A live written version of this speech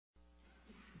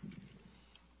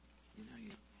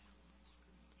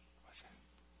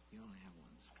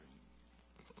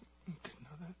Didn't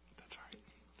know that. That's all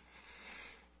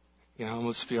right. I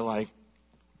almost feel like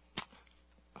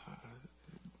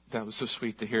that was so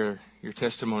sweet to hear your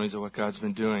testimonies of what God's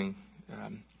been doing.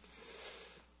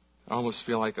 I almost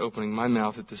feel like opening my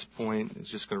mouth at this point is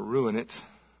just going to ruin it.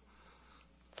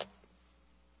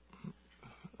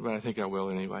 But I think I will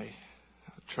anyway.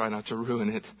 I'll try not to ruin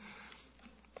it.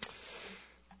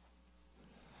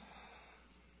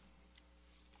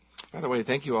 By the way,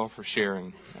 thank you all for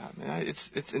sharing.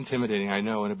 It's intimidating, I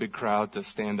know, in a big crowd to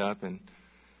stand up and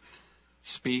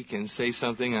speak and say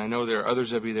something. I know there are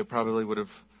others of you that probably would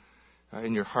have,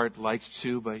 in your heart, liked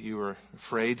to, but you were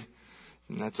afraid,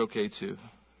 and that's okay too.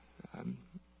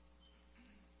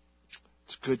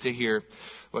 It's good to hear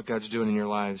what God's doing in your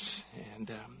lives,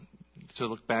 and to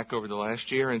look back over the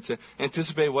last year and to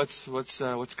anticipate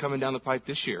what's coming down the pipe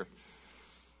this year.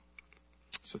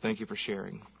 So thank you for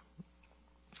sharing.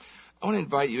 I want to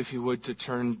invite you, if you would, to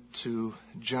turn to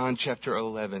John chapter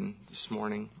 11 this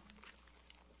morning.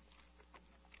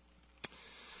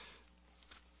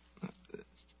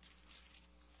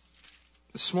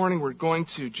 This morning we're going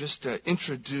to just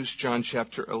introduce John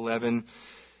chapter 11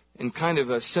 and kind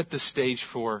of set the stage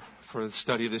for the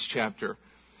study of this chapter.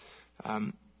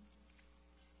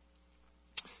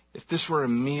 If this were a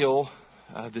meal,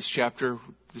 this chapter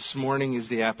this morning is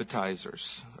the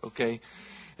appetizers, okay?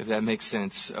 If that makes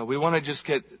sense. We want to just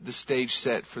get the stage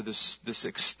set for this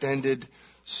extended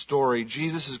story.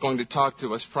 John is going to talk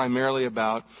to us primarily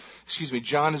about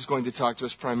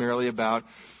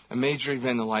a major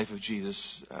event in the life of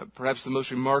Jesus, perhaps the most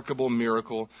remarkable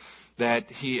miracle that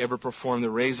he ever performed, the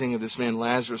raising of this man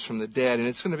Lazarus from the dead. And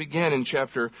it's going to begin in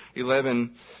chapter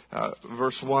 11,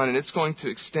 verse 1, and it's going to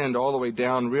extend all the way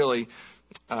down really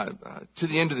to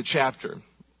the end of the chapter.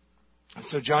 And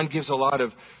so John gives a lot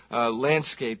of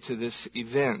landscape to this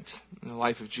event in the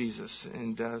life of Jesus.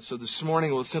 And so this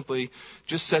morning we'll simply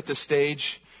just set the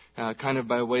stage kind of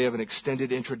by way of an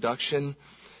extended introduction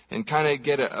and kind of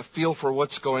get a feel for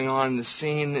what's going on in the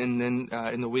scene. And then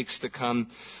in the weeks to come,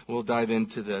 we'll dive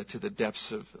into the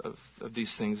depths of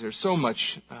these things. There's so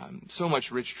much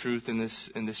rich truth in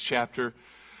this chapter,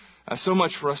 so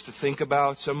much for us to think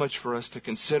about, so much for us to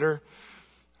consider.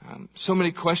 So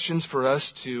many questions for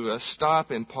us to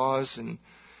stop and pause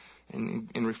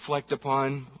and reflect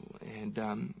upon. And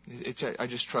I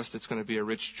just trust it's going to be a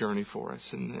rich journey for us.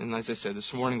 And as I said,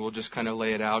 this morning we'll just kind of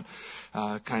lay it out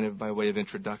kind of by way of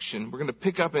introduction. We're going to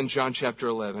pick up in John chapter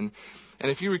 11.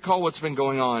 And if you recall what's been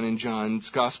going on in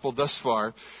John's gospel thus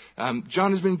far,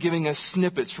 John has been giving us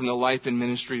snippets from the life and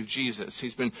ministry of Jesus.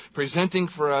 He's been presenting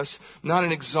for us not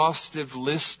an exhaustive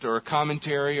list or a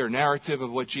commentary or narrative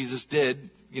of what Jesus did,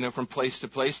 from place to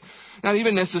place. Not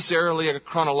even necessarily a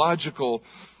chronological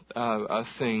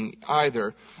thing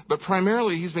either. But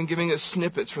primarily he's been giving us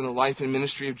snippets from the life and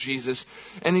ministry of Jesus.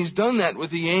 And he's done that with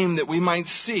the aim that we might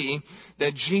see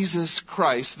that Jesus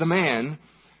Christ, the man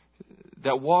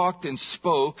that walked and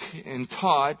spoke and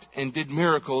taught and did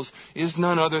miracles, is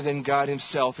none other than God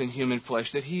himself in human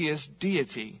flesh. That he is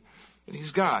deity. That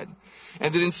he's God.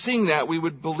 And that in seeing that, we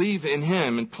would believe in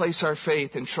him and place our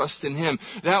faith and trust in him.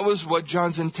 That was what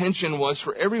John's intention was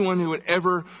for everyone who would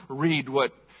ever read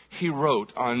what he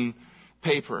wrote on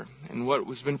paper and what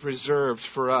has been preserved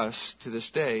for us to this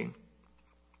day.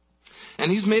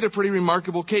 And he's made a pretty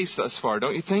remarkable case thus far,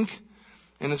 don't you think?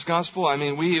 In this gospel,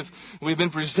 we've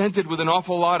been presented with an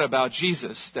awful lot about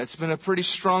Jesus. That's been a pretty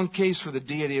strong case for the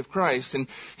deity of Christ. And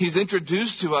he's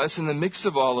introduced to us in the mix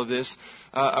of all of this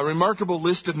a remarkable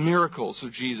list of miracles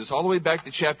of Jesus. All the way back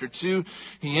to chapter 2,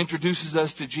 he introduces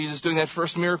us to Jesus doing that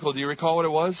first miracle. Do you recall what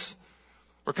it was?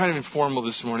 We're kind of informal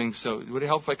this morning, so would it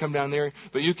help if I come down there?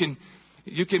 But you can,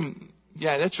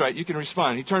 yeah, that's right, you can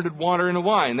respond. He turned water into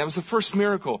wine. That was the first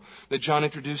miracle that John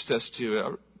introduced us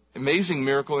to. Amazing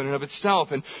miracle in and of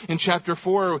itself. And in chapter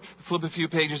 4, flip a few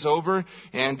pages over,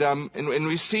 and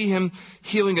we see him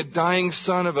healing a dying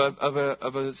son of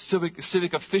a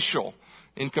civic official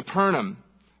in Capernaum.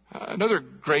 Another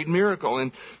great miracle.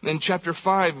 And in chapter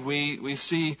 5, we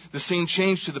see the scene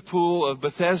change to the pool of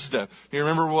Bethesda. You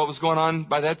remember what was going on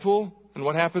by that pool and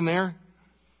what happened there?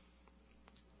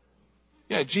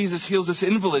 Yeah, Jesus heals this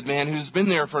invalid man who's been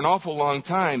there for an awful long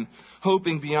time,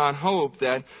 hoping beyond hope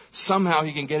that somehow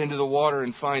he can get into the water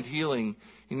and find healing.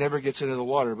 He never gets into the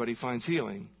water, but he finds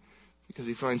healing because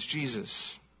he finds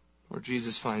Jesus, or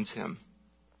Jesus finds him.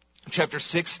 Chapter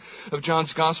 6 of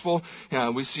John's Gospel,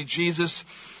 we see Jesus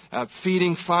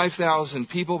feeding 5,000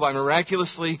 people by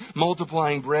miraculously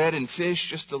multiplying bread and fish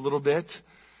just a little bit.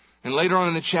 And later on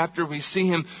in the chapter, we see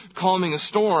him calming a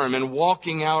storm and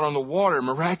walking out on the water.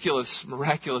 Miraculous,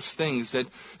 miraculous things that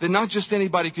not just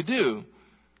anybody could do,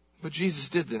 but Jesus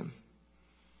did them.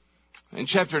 In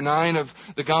chapter 9 of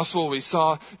the Gospel, we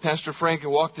saw Pastor Frank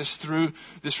walked us through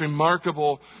this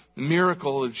remarkable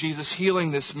miracle of Jesus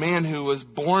healing this man who was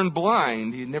born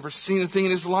blind. He had never seen a thing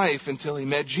in his life until he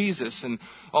met Jesus. And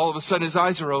all of a sudden his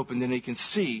eyes are opened and he can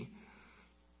see.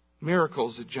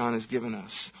 Miracles that John has given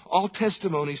us. All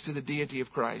testimonies to the deity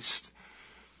of Christ.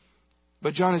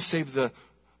 But John has saved the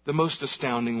most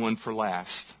astounding one for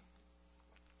last.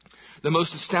 The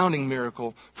most astounding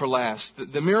miracle for last.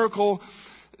 The miracle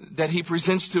that he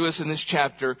presents to us in this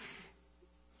chapter,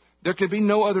 there could be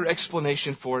no other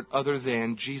explanation for it other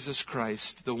than Jesus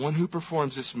Christ, the one who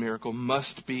performs this miracle,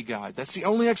 must be God. That's the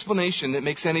only explanation that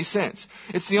makes any sense.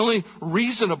 It's the only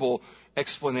reasonable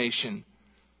explanation.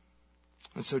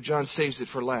 And so John saves it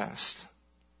for last.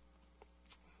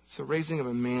 It's the raising of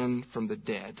a man from the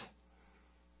dead.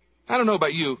 I don't know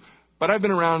about you, but I've been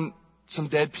around some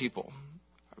dead people.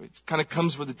 It kind of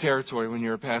comes with the territory when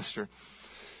you're a pastor.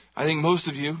 I think most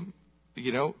of you,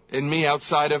 and me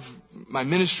outside of my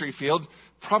ministry field,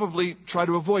 probably try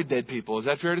to avoid dead people. Is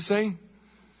that fair to say?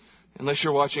 Unless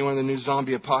you're watching one of the new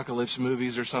zombie apocalypse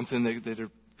movies or something that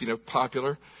are,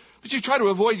 popular. But you try to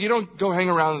avoid, you don't go hang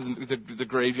around the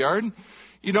graveyard.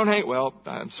 You don't hang, well,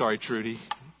 I'm sorry, Trudy.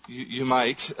 You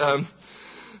might.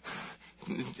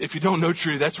 If you don't know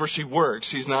Trudy, that's where she works.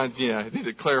 She's not, I need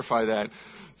to clarify that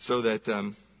so that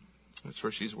that's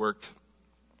where she's worked.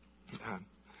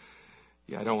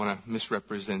 I don't want to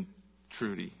misrepresent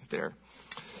Trudy there.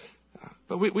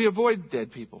 But we avoid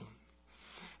dead people.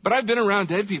 But I've been around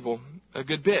dead people a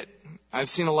good bit. I've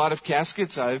seen a lot of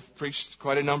caskets. I've preached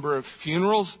quite a number of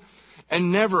funerals.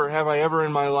 And never have I ever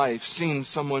in my life seen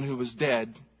someone who was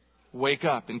dead wake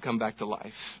up and come back to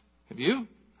life. Have you?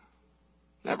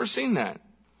 Never seen that.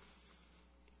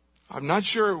 I'm not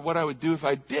sure what I would do if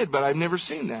I did, but I've never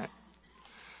seen that.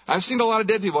 I've seen a lot of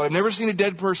dead people. I've never seen a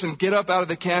dead person get up out of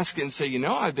the casket and say,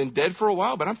 I've been dead for a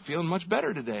while, but I'm feeling much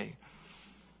better today.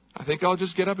 I think I'll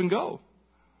just get up and go.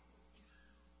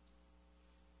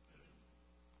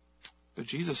 But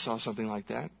Jesus saw something like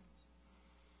that.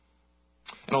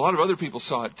 And a lot of other people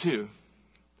saw it too,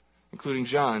 including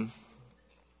John,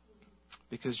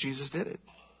 because Jesus did it.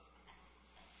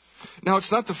 Now,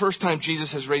 it's not the first time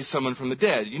Jesus has raised someone from the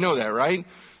dead. You know that, right?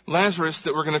 Lazarus,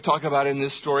 that we're going to talk about in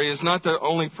this story, is not the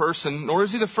only person, nor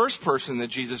is he the first person that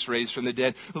Jesus raised from the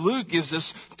dead. Luke gives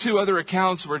us two other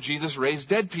accounts where Jesus raised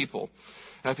dead people.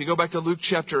 Now, if you go back to Luke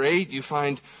chapter 8, you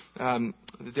find that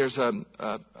there's a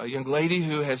young lady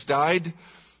who has died,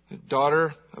 the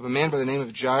daughter of a man by the name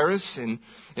of Jairus. And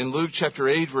in Luke chapter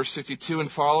 8, verse 52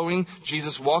 and following,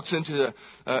 Jesus walks into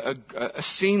a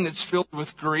scene that's filled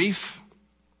with grief.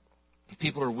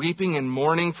 People are weeping and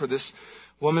mourning for this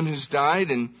woman who's died.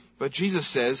 But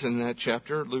Jesus says in that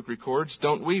chapter, Luke records,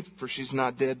 "Don't weep, for she's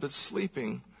not dead, but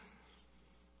sleeping."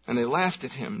 And they laughed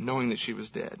at him, knowing that she was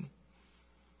dead.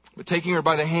 But taking her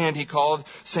by the hand, he called,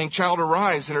 saying, "Child,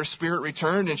 arise." And her spirit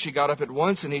returned, and she got up at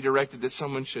once, and he directed that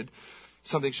something should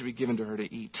be given to her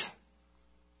to eat.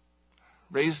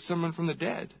 Raised someone from the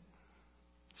dead.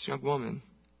 This young woman,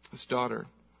 this daughter.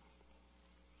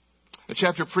 A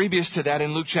chapter previous to that,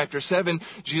 in Luke chapter 7,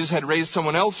 Jesus had raised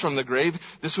someone else from the grave.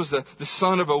 This was the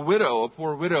son of a widow, a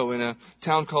poor widow in a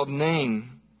town called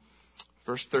Nain.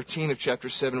 Verse 13 of chapter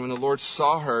 7, when the Lord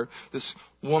saw her, this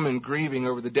woman grieving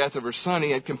over the death of her son,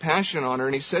 he had compassion on her,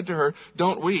 and he said to her,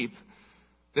 "Don't weep."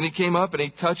 Then he came up and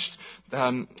he touched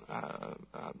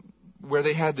where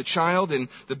they had the child, and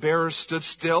the bearers stood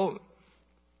still.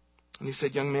 And he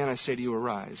said, "Young man, I say to you,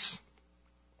 arise."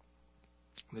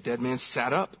 The dead man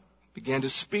sat up, began to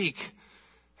speak,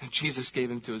 and Jesus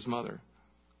gave him to his mother.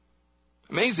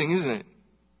 Amazing, isn't it?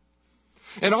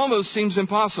 It almost seems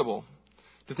impossible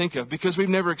to think of because we've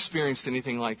never experienced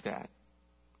anything like that.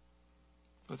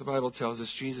 But the Bible tells us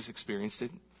Jesus experienced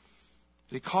it.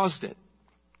 He caused it.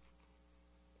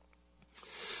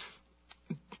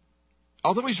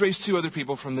 Although he's raised two other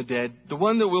people from the dead, the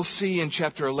one that we'll see in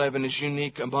chapter 11 is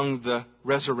unique among the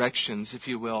resurrections, if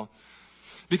you will.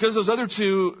 Because those other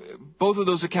two, both of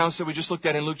those accounts that we just looked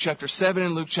at in Luke chapter 7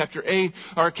 and Luke chapter 8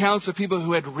 are accounts of people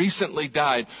who had recently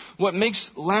died. What makes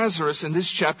Lazarus in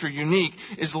this chapter unique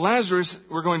is Lazarus,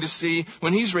 we're going to see,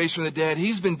 when he's raised from the dead,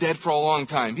 he's been dead for a long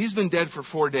time. He's been dead for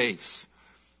 4 days.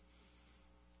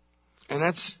 And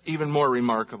that's even more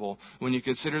remarkable when you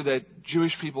consider that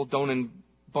Jewish people don't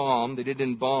embalm, they didn't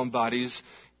embalm bodies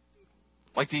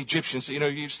like the Egyptians.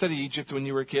 You studied Egypt when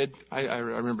you were a kid. I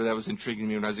remember that was intriguing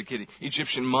me when I was a kid.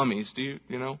 Egyptian mummies. Do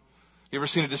you know? You ever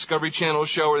seen a Discovery Channel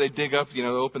show where they dig up,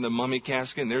 open the mummy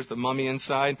casket and there's the mummy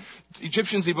inside?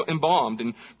 Egyptians embalmed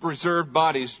and preserved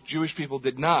bodies. Jewish people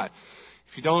did not.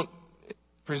 If you don't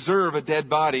preserve a dead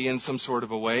body in some sort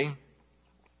of a way,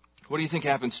 what do you think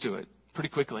happens to it? Pretty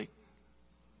quickly.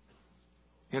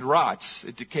 It rots.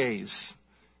 It decays.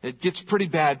 It gets pretty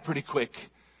bad pretty quick.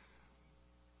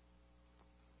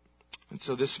 And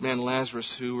so this man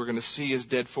Lazarus, who we're going to see is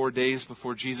dead 4 days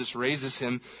before Jesus raises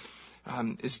him,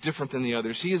 is different than the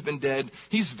others. He has been dead.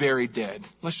 He's very dead.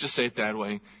 Let's just say it that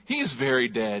way. He is very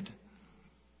dead.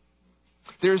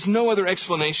 There's no other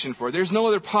explanation for it. There's no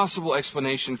other possible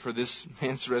explanation for this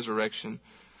man's resurrection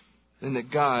than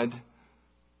that God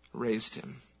raised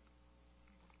him.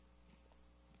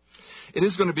 It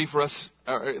is going to be for us,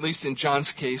 or at least in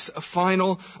John's case, a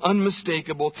final,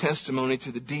 unmistakable testimony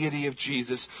to the deity of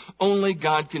Jesus. Only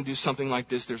God can do something like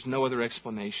this. There's no other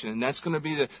explanation. And that's going to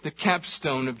be the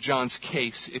capstone of John's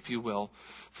case, if you will,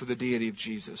 for the deity of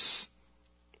Jesus,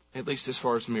 at least as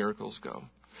far as miracles go.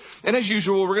 And as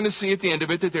usual, we're going to see at the end of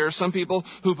it that there are some people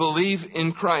who believe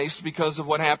in Christ because of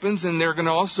what happens, and there are going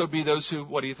to also be those who,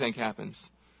 what do you think happens?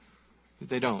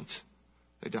 They don't.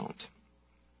 They don't.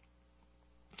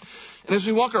 And as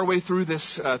we walk our way through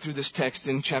this text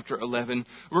in chapter 11,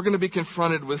 we're going to be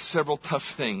confronted with several tough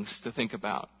things to think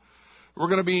about. We're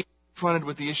going to be confronted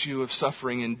with the issue of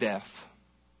suffering and death.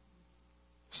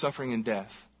 Suffering and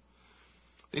death.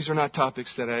 These are not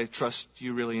topics that I trust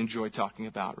you really enjoy talking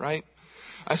about, right?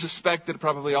 I suspect that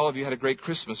probably all of you had a great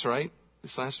Christmas, right?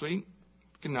 This last week?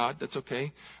 You can nod, that's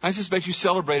okay. I suspect you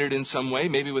celebrated in some way,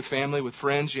 maybe with family, with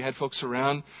friends, you had folks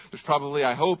around. There's probably,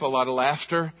 I hope, a lot of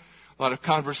laughter. A lot of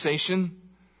conversation.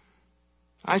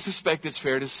 I suspect it's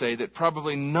fair to say that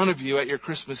probably none of you at your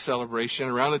Christmas celebration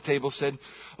around the table said,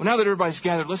 well, now that everybody's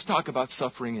gathered, let's talk about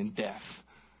suffering and death.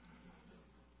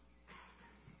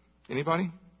 Anybody?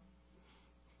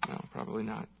 No, probably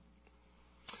not.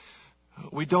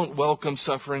 We don't welcome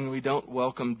suffering. We don't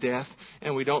welcome death.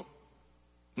 And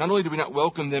not only do we not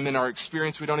welcome them in our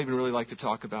experience, we don't even really like to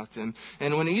talk about them.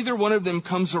 And when either one of them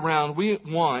comes around, we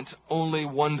want only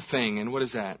one thing. And what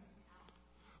is that?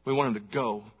 We want them to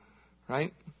go,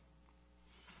 right?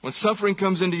 When suffering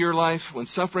comes into your life, when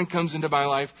suffering comes into my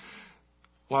life,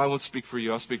 well, I won't speak for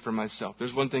you. I'll speak for myself.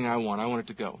 There's one thing I want. I want it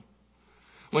to go.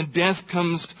 When death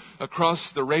comes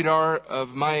across the radar of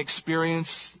my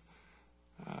experience,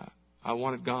 I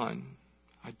want it gone.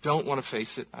 I don't want to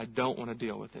face it. I don't want to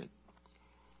deal with it.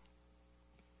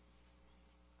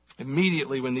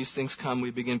 Immediately when these things come,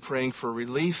 we begin praying for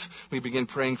relief. We begin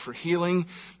praying for healing.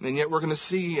 And yet we're going to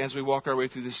see as we walk our way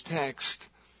through this text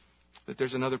that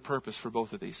there's another purpose for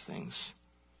both of these things.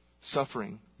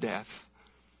 Suffering, death.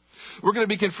 We're going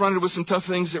to be confronted with some tough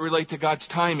things that relate to God's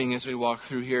timing as we walk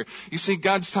through here. You see,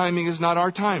 God's timing is not our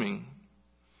timing.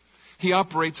 He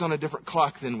operates on a different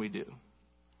clock than we do.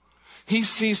 He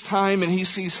sees time and he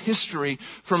sees history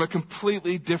from a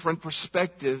completely different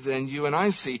perspective than you and I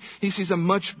see. He sees a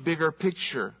much bigger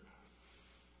picture.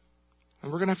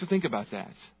 And we're going to have to think about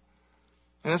that.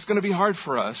 And that's going to be hard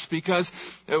for us because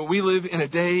we live in a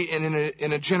day and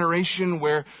in a generation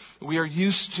where we are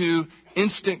used to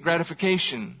instant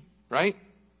gratification, right?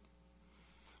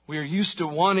 We are used to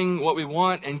wanting what we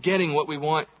want and getting what we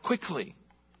want quickly,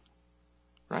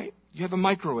 right? You have a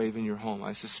microwave in your home,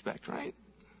 I suspect, right?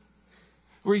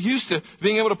 We're used to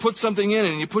being able to put something in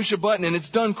and you push a button and it's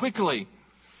done quickly.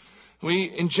 We,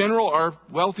 in general, are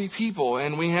wealthy people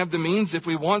and we have the means, if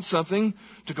we want something,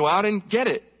 to go out and get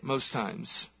it most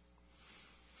times.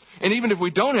 And even if we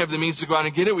don't have the means to go out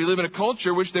and get it, we live in a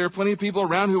culture which there are plenty of people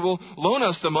around who will loan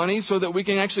us the money so that we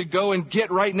can actually go and get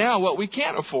right now what we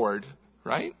can't afford,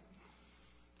 right?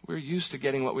 We're used to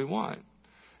getting what we want.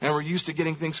 And we're used to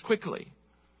getting things quickly.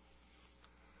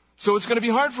 So it's going to be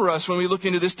hard for us when we look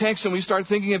into this text and we start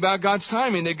thinking about God's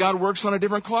timing, that God works on a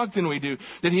different clock than we do,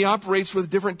 that He operates with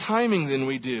different timing than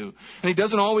we do. And He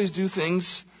doesn't always do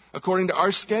things according to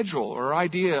our schedule or our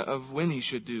idea of when He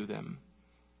should do them.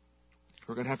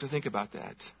 We're going to have to think about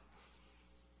that.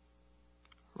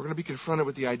 We're going to be confronted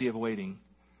with the idea of waiting.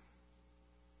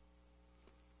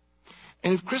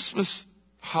 And if Christmas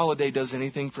holiday does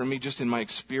anything for me, just in my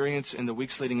experience in the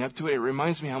weeks leading up to it, it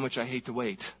reminds me how much I hate to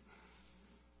wait.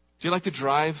 Do you like to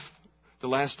drive the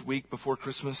last week before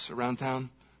Christmas around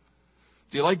town?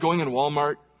 Do you like going in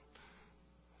Walmart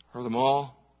or the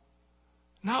mall?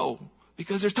 No,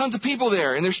 because there's tons of people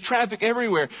there and there's traffic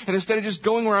everywhere. And instead of just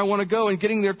going where I want to go and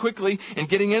getting there quickly and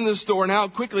getting in the store and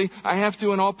out quickly, I have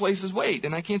to in all places wait.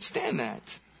 And I can't stand that.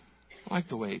 I like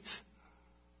to wait.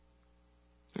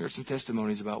 We heard some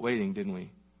testimonies about waiting, didn't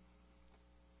we?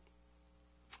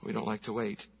 We don't like to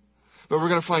wait. But we're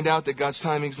going to find out that God's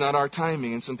timing is not our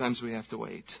timing, and sometimes we have to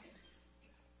wait.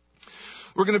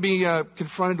 We're going to be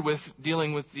confronted with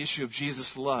dealing with the issue of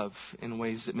Jesus' love in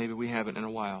ways that maybe we haven't in a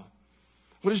while.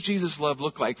 What does Jesus' love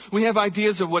look like? We have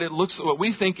ideas of what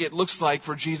we think it looks like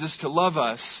for Jesus to love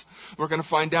us. We're going to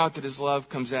find out that his love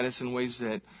comes at us in ways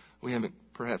that we haven't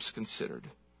perhaps considered.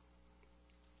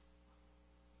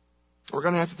 We're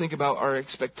going to have to think about our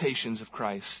expectations of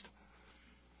Christ.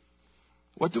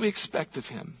 What do we expect of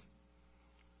him?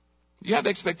 Do you have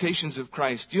expectations of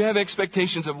Christ? Do you have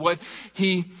expectations of what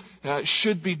he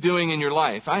should be doing in your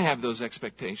life? I have those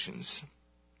expectations.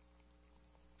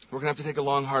 We're going to have to take a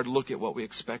long, hard look at what we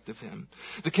expect of him.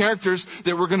 The characters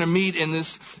that we're going to meet in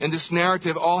this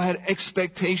narrative all had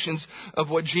expectations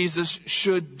of what Jesus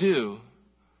should do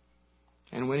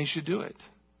and when he should do it.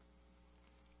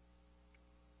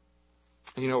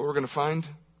 And you know what we're going to find?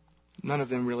 None of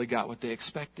them really got what they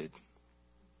expected.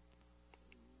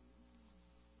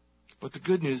 But the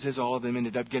good news is all of them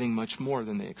ended up getting much more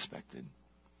than they expected.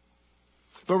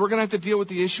 But we're going to have to deal with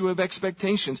the issue of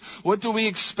expectations. What do we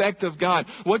expect of God?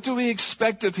 What do we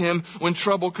expect of him when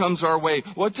trouble comes our way?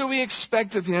 What do we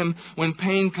expect of him when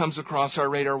pain comes across our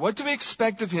radar? What do we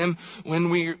expect of him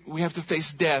when we have to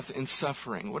face death and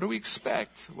suffering? What do we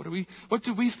expect? What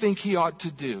do we think he ought to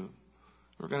do?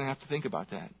 We're going to have to think about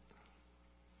that.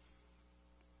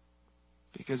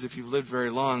 Because if you've lived very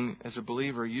long as a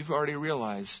believer, you've already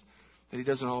realized that he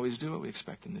doesn't always do what we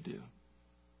expect him to do.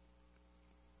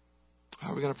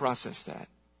 How are we going to process that?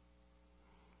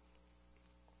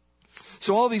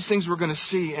 So all these things we're going to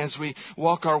see as we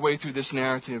walk our way through this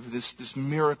narrative, this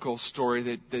miracle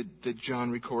story that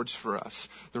John records for us.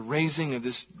 The raising of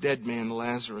this dead man,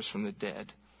 Lazarus, from the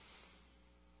dead.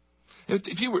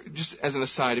 If you were, just as an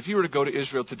aside, if you were to go to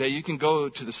Israel today, you can go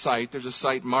to the site. There's a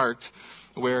site marked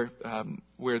where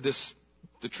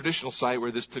the traditional site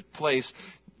where this took place.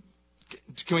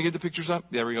 Can we get the pictures up?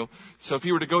 There we go. So if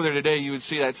you were to go there today, you would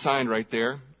see that sign right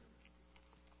there.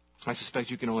 I suspect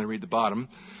you can only read the bottom.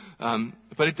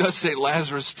 But it does say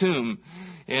Lazarus' tomb.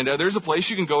 And there's a place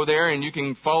you can go there and you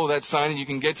can follow that sign and you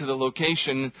can get to the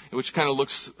location, which kind of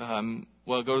looks,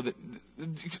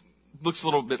 looks a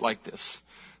little bit like this.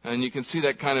 And you can see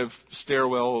that kind of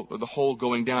stairwell, or the hole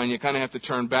going down. You kind of have to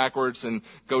turn backwards and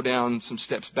go down some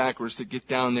steps backwards to get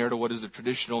down there to what is the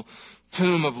traditional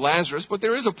tomb of Lazarus. But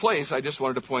there is a place, I just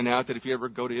wanted to point out, that if you ever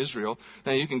go to Israel,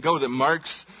 now you can go that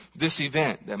marks this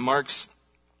event, that marks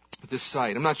this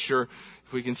site. I'm not sure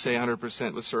if we can say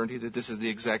 100% with certainty that this is the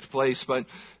exact place, but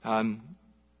the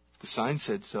sign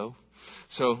said so.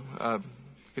 So I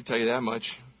can tell you that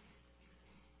much.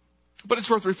 But it's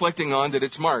worth reflecting on that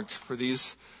it's marked for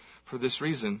this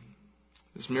reason.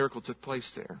 This miracle took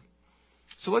place there.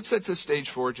 So let's set the stage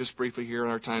forward just briefly here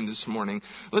in our time this morning.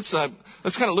 Let's kind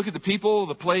of look at the people,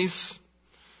 the place,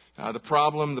 the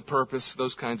problem, the purpose,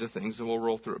 those kinds of things, and we'll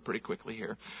roll through it pretty quickly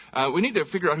here. We need to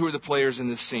figure out who are the players in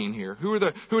this scene here. Who are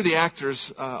the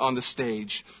actors on the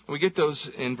stage? And we get those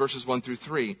in verses 1 through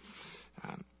 3.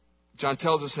 John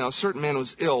tells us now, a certain man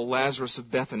was ill, Lazarus of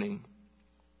Bethany.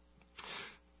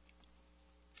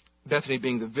 Bethany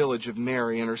being the village of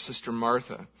Mary and her sister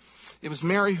Martha. It was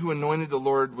Mary who anointed the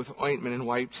Lord with ointment and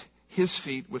wiped his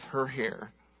feet with her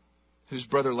hair, whose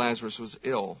brother Lazarus was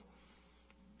ill.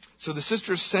 So the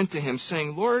sisters sent to him,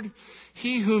 saying, Lord,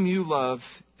 he whom you love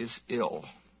is ill.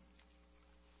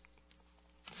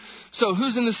 So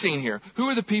who's in the scene here? Who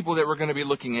are the people that we're going to be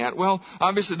looking at? Well,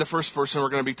 obviously the first person we're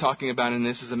going to be talking about in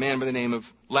this is a man by the name of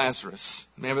Lazarus.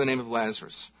 A man by the name of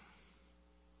Lazarus.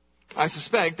 I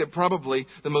suspect that probably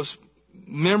the most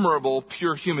memorable,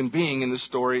 pure human being in the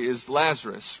story is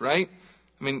Lazarus, right?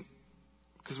 I mean,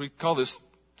 because we call this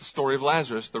the story of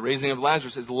Lazarus. The raising of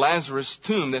Lazarus is Lazarus'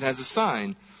 tomb that has a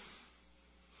sign.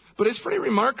 But it's pretty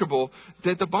remarkable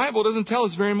that the Bible doesn't tell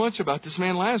us very much about this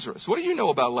man Lazarus. What do you know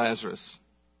about Lazarus?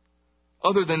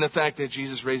 Other than the fact that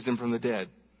Jesus raised him from the dead.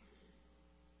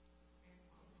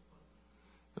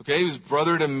 Okay, he was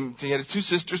brother to, he had two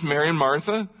sisters, Mary and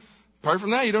Martha. Apart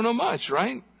from that, you don't know much,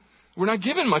 right? We're not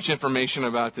given much information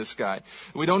about this guy.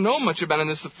 We don't know much about him.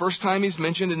 This is the first time he's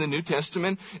mentioned in the New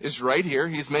Testament is right here.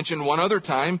 He's mentioned one other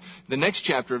time, the next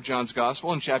chapter of John's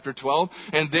Gospel in chapter 12.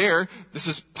 And there, this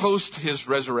is post his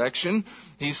resurrection.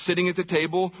 He's sitting at the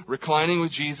table, reclining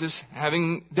with Jesus,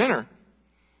 having dinner.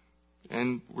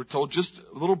 And we're told just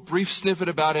a little brief snippet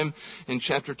about him in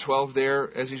chapter 12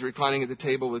 there as he's reclining at the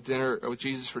table with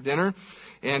Jesus for dinner.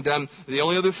 And the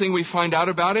only other thing we find out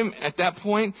about him at that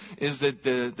point is that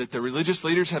the religious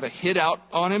leaders have a hit out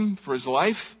on him for his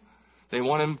life. They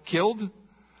want him killed.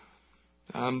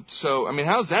 So, I mean,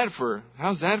 how's that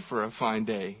for a fine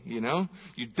day, you know?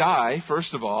 You die,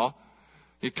 first of all.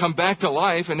 You come back to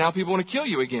life, and now people want to kill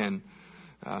you again.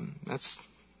 That's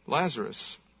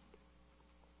Lazarus.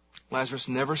 Lazarus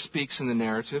never speaks in the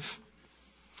narrative.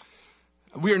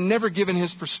 We are never given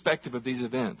his perspective of these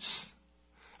events.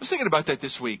 I was thinking about that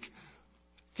this week.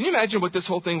 Can you imagine what this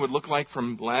whole thing would look like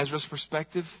from Lazarus'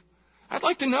 perspective? I'd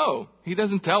like to know. He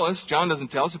doesn't tell us. John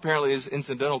doesn't tell us. Apparently it's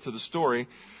incidental to the story.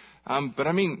 But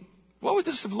I mean, what would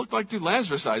this have looked like through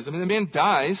Lazarus' eyes? I mean, the man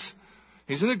dies.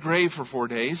 He's in the grave for 4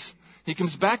 days. He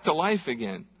comes back to life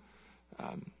again.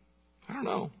 I don't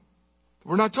know.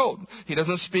 We're not told. He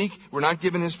doesn't speak. We're not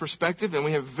given his perspective, and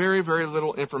we have very, very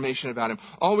little information about him.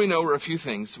 All we know are a few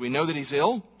things. We know that he's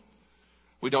ill.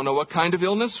 We don't know what kind of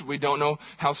illness. We don't know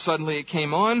how suddenly it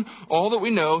came on. All that we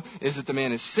know is that the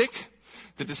man is sick,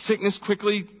 that the sickness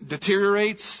quickly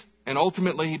deteriorates, and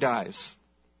ultimately he dies.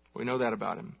 We know that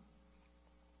about him.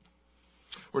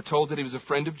 We're told that he was a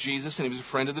friend of Jesus and he was a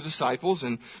friend of the disciples.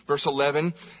 In verse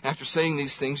 11, after saying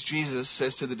these things, Jesus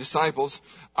says to the disciples,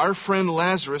 "Our friend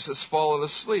Lazarus has fallen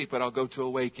asleep, but I'll go to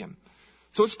awake him."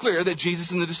 So it's clear that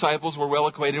Jesus and the disciples were well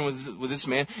acquainted with this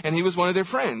man, and he was one of their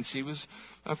friends. He was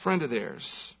a friend of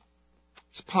theirs.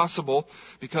 It's possible,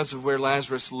 because of where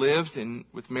Lazarus lived and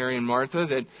with Mary and Martha,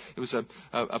 that it was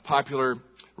a popular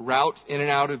route in and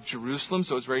out of Jerusalem.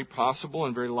 So it's very possible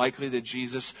and very likely that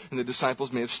Jesus and the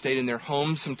disciples may have stayed in their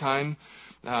home sometime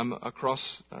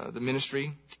across the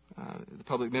ministry, the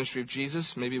public ministry of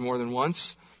Jesus, maybe more than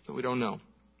once, but we don't know.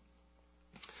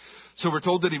 So we're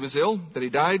told that he was ill, that he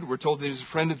died. We're told that he was a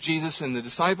friend of Jesus and the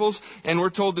disciples, and we're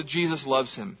told that Jesus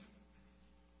loves him.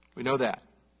 We know that.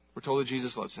 We're told that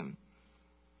Jesus loves him.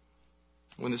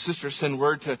 When the sisters send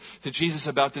word to Jesus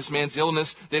about this man's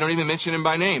illness, they don't even mention him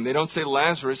by name. They don't say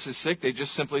Lazarus is sick. They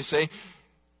just simply say,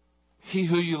 he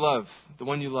who you love, the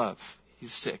one you love,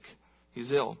 he's sick.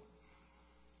 He's ill.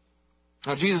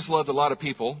 Now, Jesus loved a lot of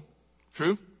people.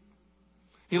 True?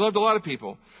 He loved a lot of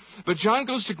people. But John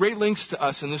goes to great lengths to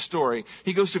us in this story.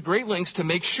 He goes to great lengths to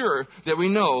make sure that we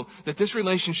know that this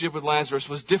relationship with Lazarus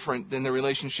was different than the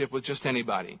relationship with just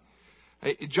anybody.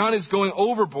 John is going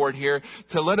overboard here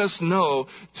to let us know,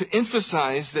 to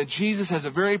emphasize that Jesus has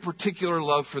a very particular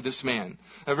love for this man,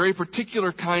 a very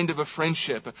particular kind of a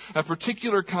friendship, a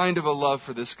particular kind of a love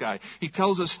for this guy. He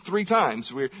tells us 3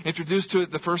 times. We're introduced to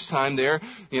it the first time there.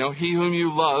 He whom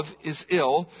you love is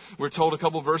ill. We're told a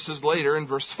couple verses later in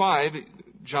verse 5,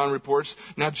 John reports,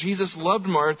 now Jesus loved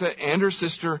Martha and her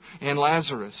sister and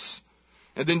Lazarus.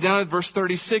 And then down at verse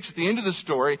 36, at the end of the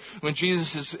story, when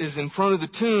Jesus is in front of the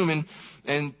tomb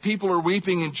and people are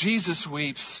weeping and Jesus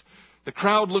weeps, the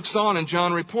crowd looks on and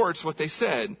John reports what they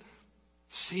said.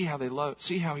 See how he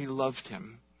loved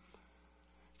him.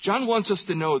 John wants us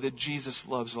to know that Jesus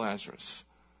loves Lazarus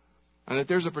and that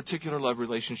there's a particular love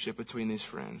relationship between these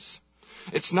friends.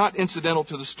 It's not incidental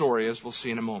to the story, as we'll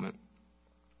see in a moment.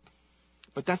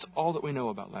 But that's all that we know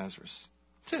about Lazarus.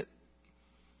 That's it.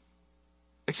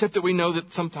 Except that we know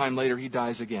that sometime later he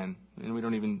dies again, and we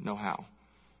don't even know how.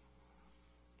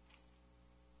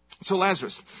 So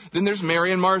Lazarus. Then there's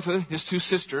Mary and Martha, his 2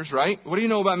 sisters, right? What do you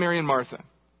know about Mary and Martha?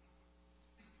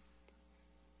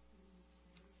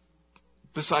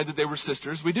 Besides that they were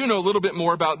sisters, we do know a little bit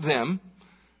more about them.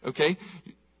 Okay?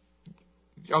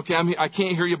 Okay, I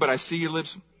can't hear you, but I see your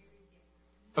lips.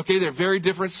 Okay, they're very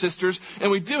different sisters, and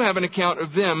we do have an account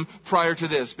of them prior to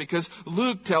this, because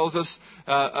Luke tells us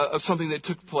of something that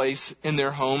took place in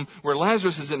their home where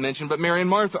Lazarus isn't mentioned, but Mary and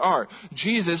Martha are.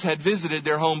 Jesus had visited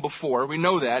their home before. We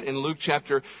know that in Luke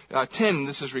chapter 10,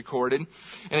 this is recorded.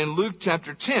 And in Luke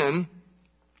chapter 10,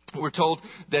 we're told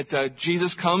that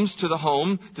Jesus comes to the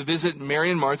home to visit Mary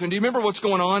and Martha. And do you remember what's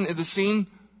going on in the scene?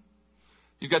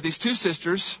 You've got these 2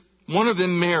 sisters. One of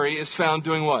them, Mary, is found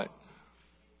doing what?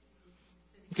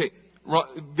 Okay,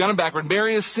 got them backward.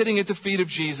 Mary is sitting at the feet of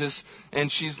Jesus, and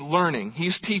she's learning.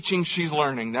 He's teaching, she's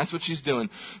learning. That's what she's doing.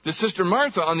 The sister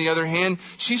Martha, on the other hand,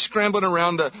 she's scrambling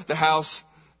around the house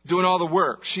doing all the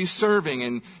work. She's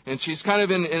serving, and she's kind of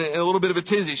in a little bit of a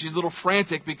tizzy. She's a little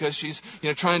frantic because she's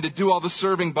trying to do all the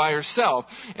serving by herself.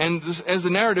 And as the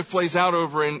narrative plays out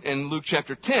over in Luke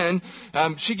chapter 10,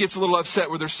 she gets a little upset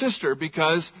with her sister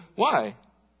because, why?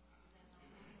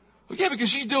 Well, yeah, because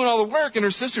she's doing all the work and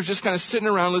her sister's just kind of sitting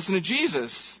around listening to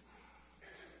Jesus.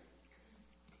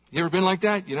 You ever been like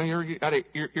that? You got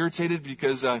irritated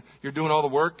because you're doing all the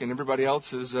work and everybody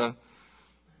else is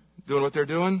doing what they're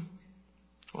doing?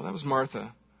 Well, that was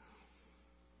Martha.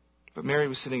 But Mary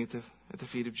was sitting at the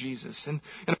feet of Jesus. And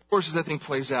of course, as that thing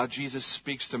plays out, Jesus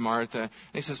speaks to Martha. And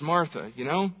he says, Martha,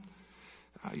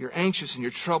 you're anxious and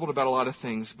you're troubled about a lot of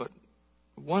things, but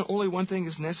only one thing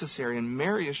is necessary, and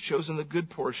Mary has chosen the good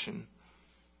portion.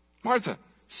 Martha,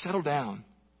 settle down.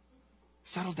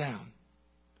 Settle down.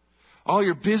 All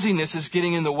your busyness is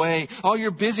getting in the way. All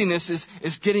your busyness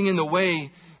is getting in the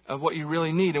way of what you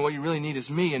really need. And what you really need is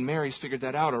me. And Mary's figured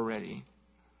that out already.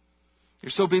 You're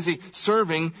so busy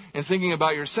serving and thinking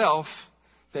about yourself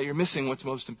that you're missing what's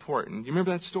most important. You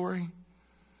remember that story?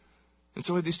 And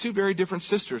so we have these two very different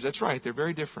sisters. That's right. They're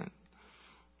very different.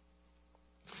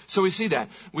 So we see that.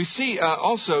 We see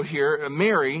also here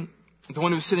Mary, the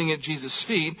one who's sitting at Jesus'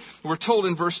 feet. We're told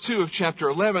in verse 2 of chapter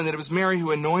 11 that it was Mary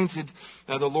who anointed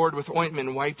the Lord with ointment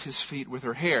and wiped his feet with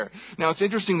her hair. Now, it's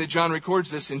interesting that John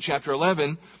records this in chapter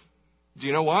 11. Do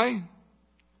you know why?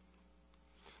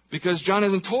 Because John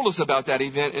hasn't told us about that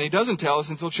event, and he doesn't tell us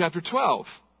until chapter 12.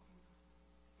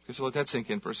 Okay, so let that sink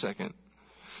in for a second.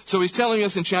 So he's telling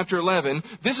us in chapter 11,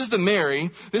 this is the Mary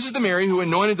who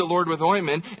anointed the Lord with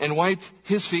ointment and wiped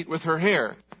his feet with her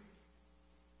hair.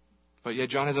 But yet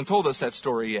John hasn't told us that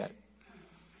story yet.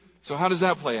 So how does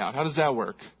that play out? How does that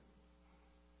work?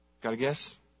 Got a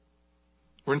guess?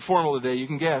 We're informal today. You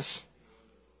can guess.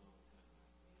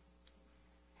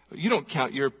 You don't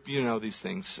count. You know these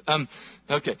things.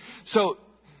 Okay. So,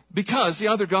 because the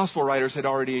other gospel writers had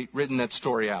already written that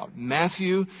story out.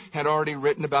 Matthew had already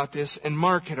written about this, and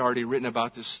Mark had already written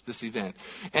about this event.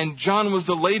 And John was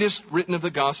the latest written of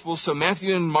the gospels, so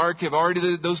Matthew and Mark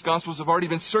those gospels have already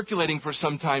been circulating for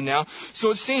some time now.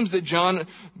 So it seems that John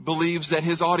believes that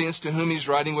his audience to whom he's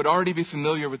writing would already be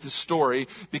familiar with this story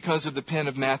because of the pen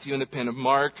of Matthew and the pen of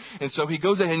Mark. And so he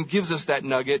goes ahead and gives us that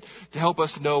nugget to help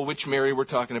us know which Mary we're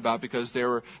talking about, because there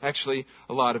were actually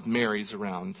a lot of Marys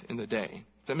around in the day.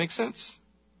 That makes sense?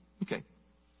 Okay.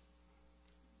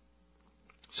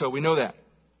 So we know that.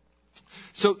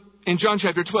 So in John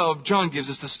chapter 12, John gives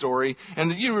us the story,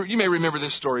 and you may remember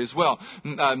this story as well.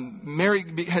 Mary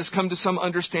has come to some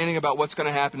understanding about what's going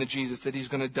to happen to Jesus, that he's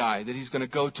going to die, that he's going to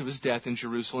go to his death in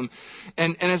Jerusalem.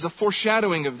 And as a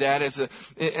foreshadowing of that, as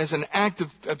an act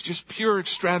of just pure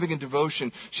extravagant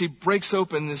devotion, she breaks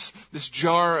open this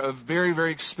jar of very,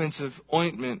 very expensive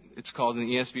ointment, it's called in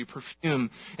the ESV, perfume,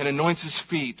 and anoints his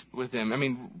feet with them. I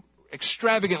mean,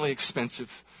 extravagantly expensive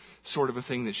sort of a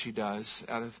thing that she does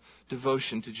out of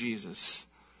devotion to Jesus,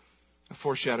 a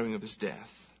foreshadowing of his death.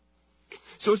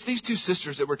 So it's these two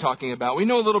sisters that we're talking about. We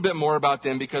know a little bit more about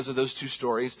them because of those two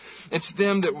stories. It's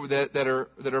them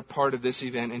that are part of this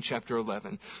event in chapter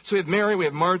 11. So we have Mary, we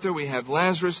have Martha, we have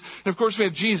Lazarus, and of course we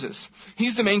have Jesus.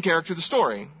 He's the main character of the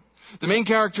story. The main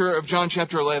character of John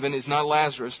chapter 11 is not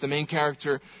Lazarus. The main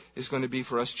character is going to be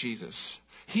for us Jesus.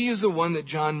 He is the one that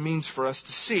John means for us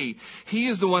to see. He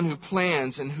is the one who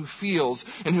plans and who feels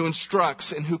and who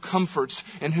instructs and who comforts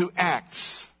and who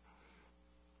acts.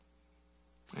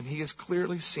 And he is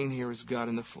clearly seen here as God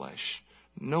in the flesh.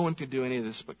 No one could do any of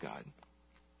this but God.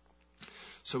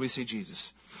 So we see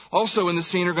Jesus. Also in the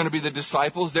scene are going to be the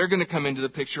disciples. They're going to come into the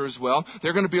picture as well.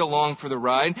 They're going to be along for the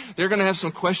ride. They're going to have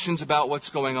some questions about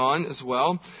what's going on as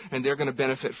well, and they're going to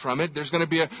benefit from it. There's going to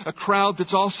be a crowd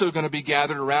that's also going to be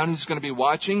gathered around who's going to be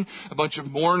watching. A bunch of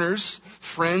mourners,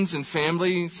 friends and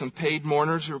family, some paid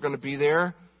mourners who are going to be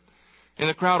there. In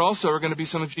the crowd also are going to be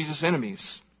some of Jesus'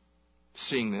 enemies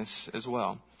seeing this as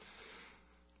well.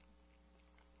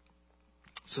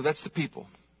 So that's the people.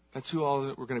 That's who all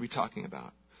that we're going to be talking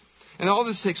about. And all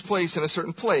this takes place in a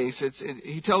certain place.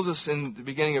 He tells us in the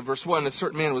beginning of verse 1, a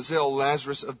certain man was ill,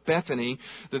 Lazarus of Bethany,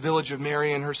 the village of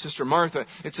Mary and her sister Martha.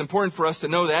 It's important for us to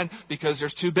know that because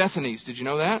there's two Bethanys. Did you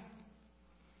know that?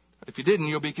 If you didn't,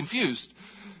 you'll be confused.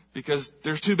 Because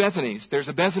there's two Bethanys. There's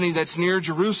a Bethany that's near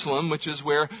Jerusalem, which is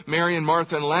where Mary and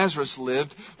Martha and Lazarus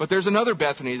lived. But there's another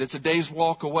Bethany that's a day's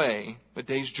walk away, a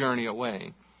day's journey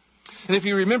away. And if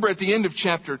you remember at the end of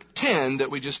chapter 10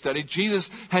 that we just studied, Jesus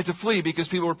had to flee because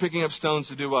people were picking up stones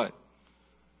to do what?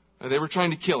 They were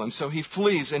trying to kill him. So he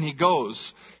flees and he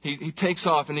goes. He takes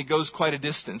off and he goes quite a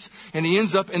distance. And he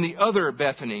ends up in the other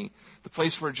Bethany, the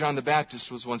place where John the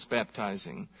Baptist was once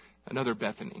baptizing. Another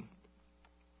Bethany.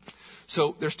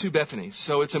 So there's two Bethanys.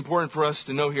 So it's important for us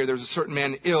to know here there's a certain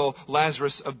man ill,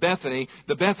 Lazarus of Bethany,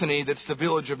 the Bethany that's the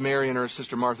village of Mary and her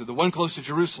sister Martha, the one close to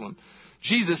Jerusalem.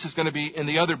 Jesus is going to be in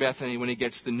the other Bethany when he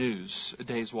gets the news, a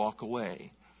day's walk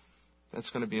away.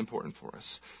 That's going to be important for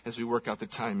us as we work out the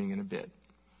timing in a bit.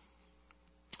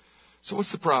 So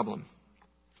what's the problem?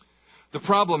 The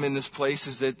problem in this place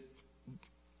is that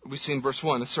we see in verse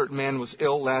 1, a certain man was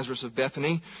ill, Lazarus of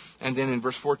Bethany. And then in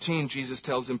verse 14, Jesus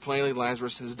tells him plainly,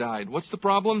 Lazarus has died. What's the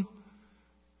problem?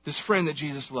 This friend that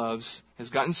Jesus loves has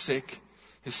gotten sick.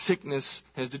 His sickness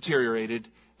has deteriorated.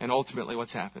 And ultimately,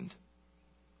 what's happened?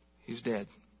 He's dead.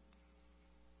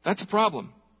 That's a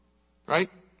problem, right?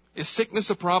 Is sickness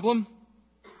a problem?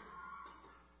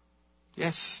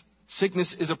 Yes,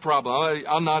 sickness is a problem.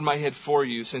 I'll nod my head for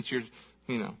you since you're,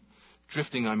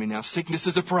 drifting on me now. Sickness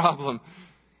is a problem.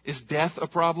 Is death a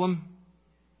problem?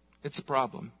 It's a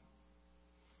problem.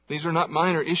 These are not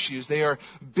minor issues. They are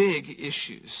big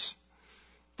issues.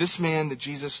 This man that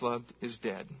Jesus loved is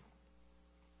dead.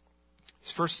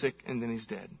 He's first sick and then he's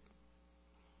dead.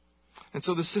 And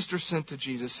so the sister sent to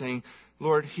Jesus saying,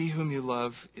 Lord, he whom you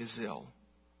love is ill.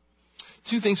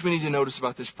 Two things we need to notice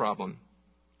about this problem.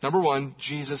 Number one,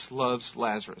 Jesus loves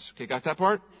Lazarus. Okay, got that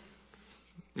part?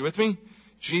 You with me?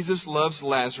 Jesus loves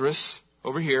Lazarus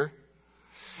over here.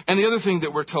 And the other thing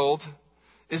that we're told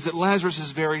is that Lazarus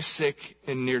is very sick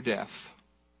and near death.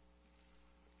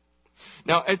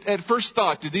 Now, at first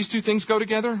thought, do these two things go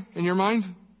together in your mind?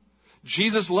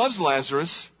 Jesus loves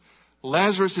Lazarus.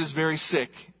 Lazarus is very sick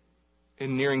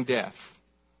and nearing death.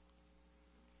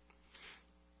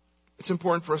 It's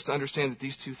important for us to understand that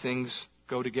these two things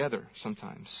go together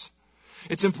sometimes.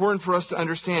 It's important for us to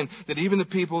understand that even the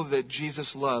people that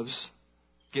Jesus loves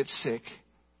get sick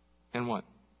and what?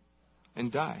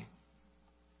 And die.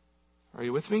 Are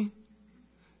you with me?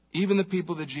 Even the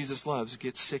people that Jesus loves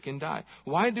get sick and die.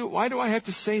 Why do I have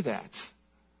to say that?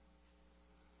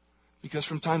 Because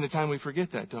from time to time we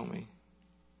forget that, don't we?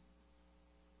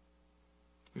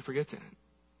 We forget that.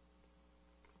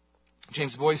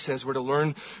 James Boyce says we're to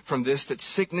learn from this that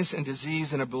sickness and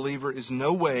disease in a believer is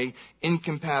no way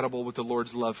incompatible with the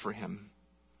Lord's love for him.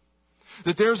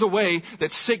 That there's a way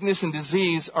that sickness and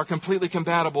disease are completely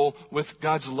compatible with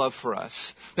God's love for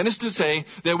us. That is to say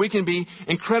that we can be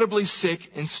incredibly sick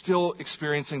and still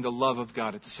experiencing the love of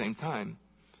God at the same time.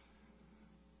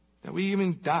 That we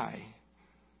even die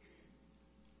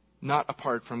not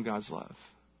apart from God's love.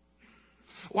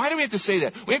 Why do we have to say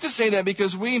that? We have to say that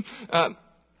because we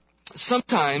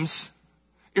sometimes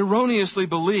erroneously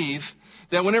believe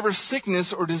that whenever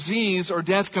sickness or disease or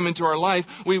death come into our life,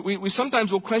 we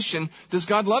sometimes will question, does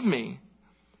God love me?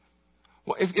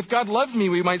 Well, if God loved me,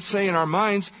 we might say in our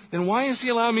minds, then why is he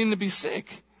allowing me to be sick?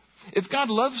 If God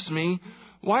loves me,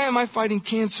 why am I fighting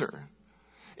cancer?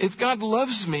 If God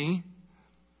loves me,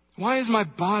 why is my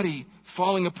body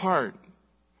falling apart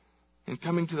and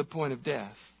coming to the point of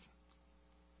death?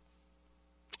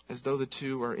 As though the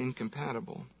two are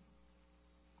incompatible.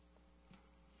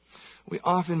 We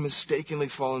often mistakenly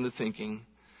fall into thinking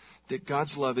that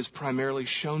God's love is primarily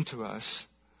shown to us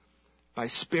by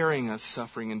sparing us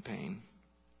suffering and pain.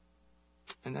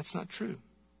 And that's not true.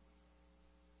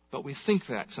 But we think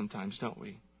that sometimes, don't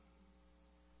we?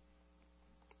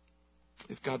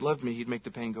 If God loved me, he'd make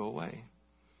the pain go away.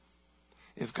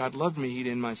 If God loved me, he'd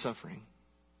end my suffering.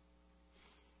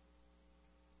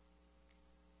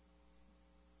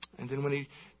 And then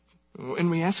when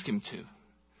we ask him to,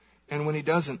 and when he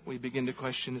doesn't, we begin to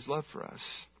question his love for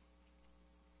us.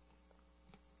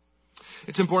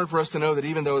 It's important for us to know that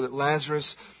even though that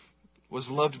Lazarus was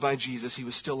loved by Jesus, he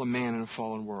was still a man in a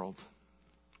fallen world.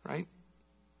 Right?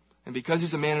 And because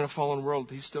he's a man in a fallen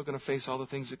world, he's still going to face all the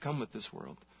things that come with this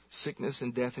world. Sickness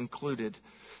and death included.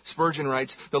 Spurgeon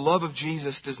writes, the love of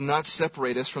Jesus does not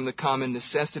separate us from the common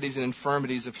necessities and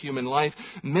infirmities of human life.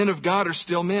 Men of God are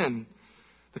still men.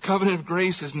 The covenant of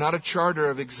grace is not a charter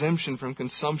of exemption from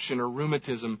consumption or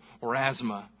rheumatism or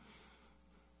asthma.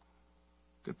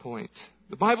 Good point.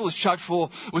 The Bible is chock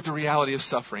full with the reality of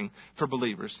suffering for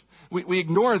believers. We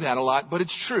ignore that a lot, but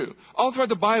it's true. All throughout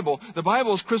the Bible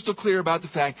is crystal clear about the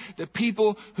fact that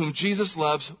people whom Jesus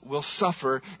loves will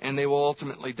suffer and they will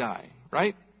ultimately die.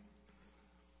 Right?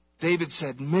 David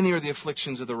said, many are the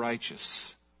afflictions of the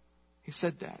righteous. He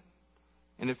said that.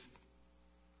 And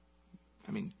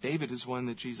David is one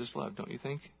that Jesus loved, don't you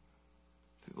think?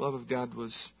 The love of God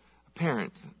was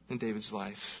apparent in David's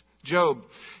life. Job,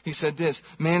 he said this,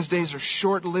 man's days are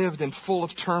short-lived and full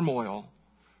of turmoil.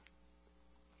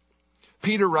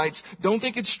 Peter writes, don't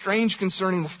think it's strange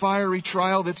concerning the fiery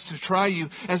trial that's to try you,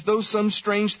 as though some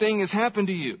strange thing has happened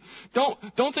to you.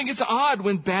 Don't think it's odd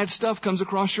when bad stuff comes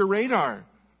across your radar,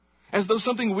 as though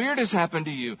something weird has happened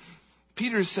to you.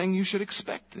 Peter is saying you should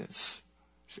expect this.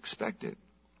 You should expect it.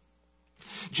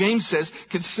 James says,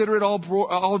 consider it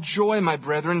all joy, my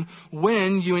brethren,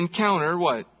 when you encounter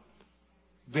what?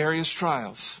 Various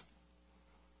trials.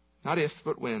 Not if,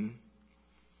 but when.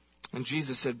 And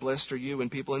Jesus said, blessed are you when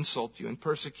people insult you and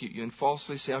persecute you and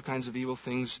falsely say all kinds of evil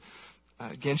things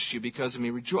against you because of me.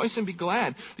 Rejoice and be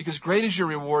glad, because great is your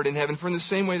reward in heaven, for in the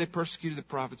same way they persecuted the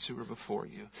prophets who were before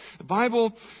you. The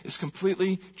Bible is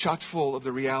completely chock full of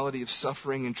the reality of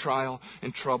suffering and trial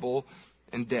and trouble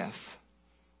and death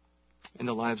in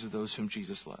the lives of those whom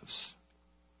Jesus loves.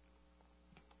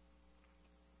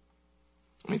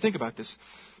 Think about this.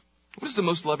 What is the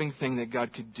most loving thing that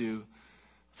God could do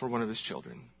for one of his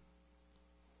children?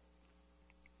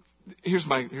 Here's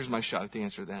my shot at the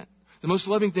answer to that. The most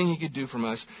loving thing He could do from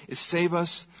us is save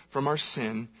us from our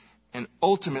sin and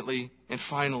ultimately and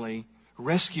finally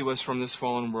rescue us from this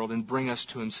fallen world and bring us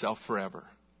to Himself forever.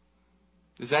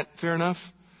 Is that fair enough?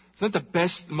 Isn't that the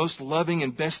most loving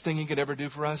and best thing He could ever do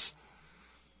for us?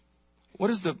 What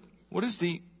is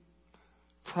the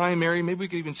primary, maybe we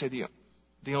could even say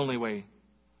the only way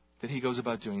that He goes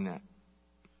about doing that?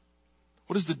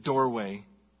 What is the doorway,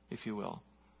 if you will,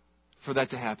 for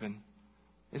that to happen?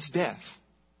 It's death.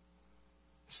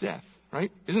 It's death,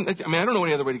 right? I don't know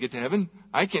any other way to get to heaven.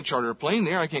 I can't charter a plane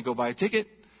there. I can't go buy a ticket.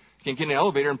 I can't get in an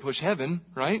elevator and push heaven,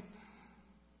 right?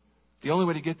 The only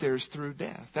way to get there is through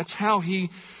death. That's how He...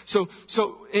 So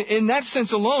in that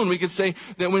sense alone, we could say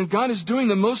that when God is doing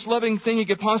the most loving thing He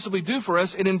could possibly do for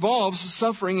us, it involves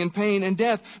suffering and pain and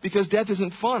death, because death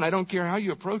isn't fun. I don't care how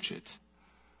you approach it.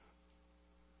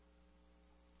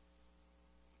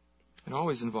 It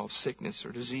always involves sickness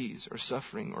or disease or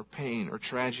suffering or pain or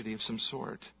tragedy of some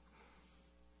sort.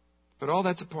 But all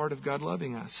that's a part of God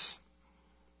loving us,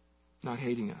 not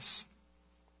hating us.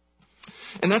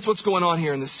 And that's what's going on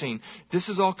here in this scene. This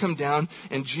has all come down,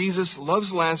 and Jesus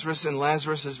loves Lazarus, and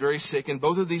Lazarus is very sick. And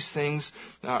both of these things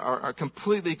are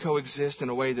completely coexist in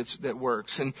a way that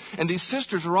works. And these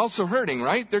sisters are also hurting,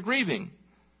 right? They're grieving.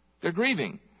 They're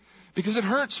grieving. Because it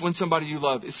hurts when somebody you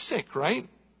love is sick, right?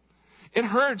 It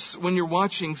hurts when you're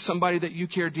watching somebody that you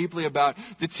care deeply about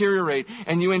deteriorate,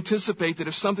 and you anticipate that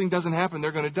if something doesn't happen,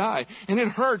 they're going to die. And it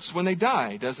hurts when they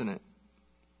die, doesn't it?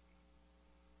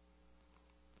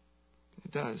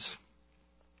 It does.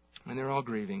 And they're all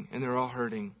grieving, and they're all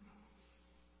hurting.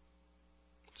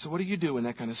 So what do you do when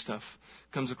that kind of stuff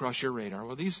comes across your radar?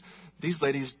 Well, these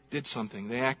ladies did something.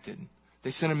 They acted.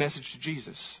 They sent a message to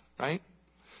Jesus, right?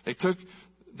 They took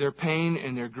their pain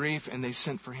and their grief, and they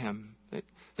sent for Him.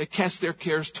 They cast their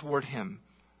cares toward Him.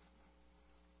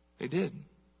 They did.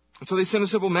 And so they sent a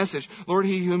simple message. Lord,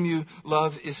 he whom you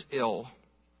love is ill.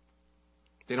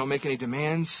 They don't make any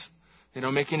demands. They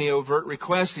don't make any overt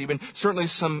requests. Even certainly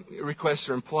some requests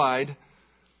are implied.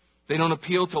 They don't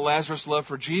appeal to Lazarus' love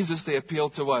for Jesus. They appeal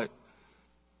to what?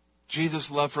 Jesus'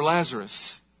 love for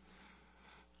Lazarus.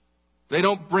 They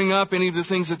don't bring up any of the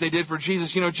things that they did for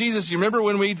Jesus. You know, Jesus, you remember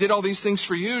when we did all these things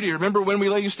for you? Do you remember when we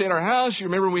let you stay at our house? You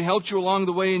remember when we helped you along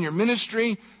the way in your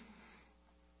ministry?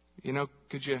 You know,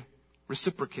 could you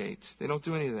reciprocate? They don't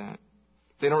do any of that.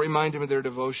 They don't remind Him of their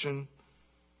devotion.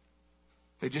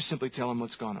 They just simply tell Him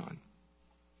what's gone on.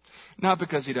 Not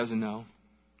because He doesn't know,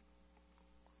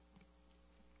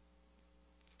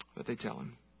 but they tell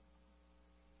Him.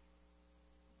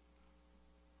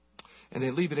 And they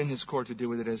leave it in His court to do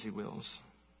with it as He wills.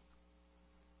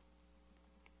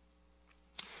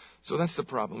 So that's the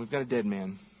problem. We've got a dead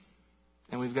man,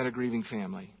 and we've got a grieving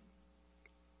family.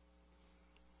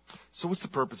 So what's the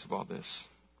purpose of all this?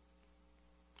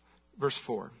 Verse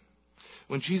 4.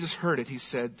 When Jesus heard it, He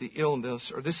said,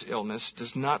 this illness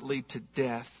does not lead to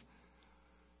death.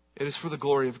 It is for the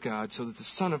glory of God, so that the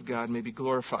Son of God may be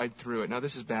glorified through it. Now,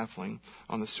 this is baffling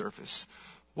on the surface.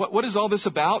 What is all this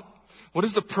about? What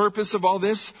is the purpose of all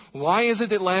this? Why is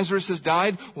it that Lazarus has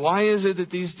died? Why is it that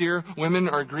these dear women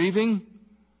are grieving?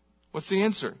 What's the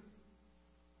answer?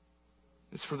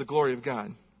 It's for the glory of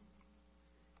God.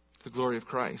 The glory of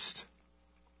Christ.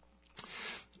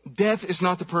 Death is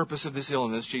not the purpose of this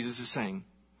illness, Jesus is saying.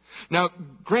 Now,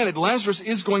 granted, Lazarus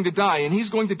is going to die, and he's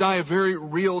going to die a very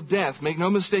real death. Make no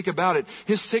mistake about it.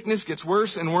 His sickness gets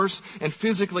worse and worse, and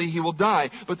physically he will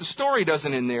die. But the story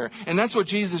doesn't end there. And that's what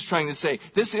Jesus is trying to say.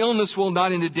 This illness will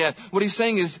not end in death. What He's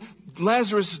saying is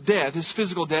Lazarus' death, his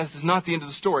physical death, is not the end of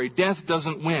the story. Death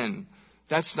doesn't win.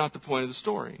 That's not the point of the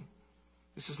story.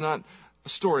 This is not a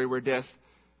story where death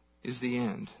is the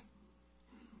end.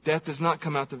 Death does not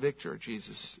come out the victor,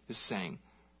 Jesus is saying.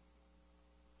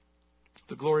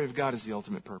 The glory of God is the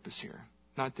ultimate purpose here,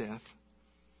 not death.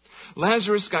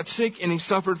 Lazarus got sick and he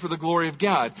suffered for the glory of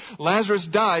God. Lazarus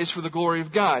dies for the glory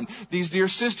of God. These dear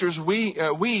sisters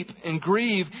weep and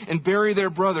grieve and bury their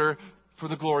brother for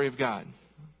the glory of God.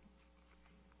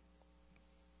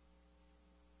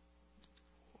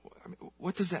 I mean,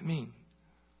 what does that mean?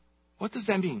 What does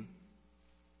that mean?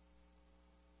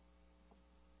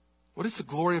 What is the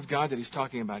glory of God that He's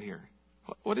talking about here?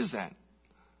 What is that?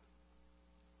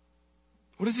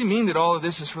 What does He mean that all of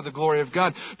this is for the glory of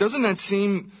God? Doesn't that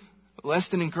seem less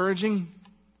than encouraging?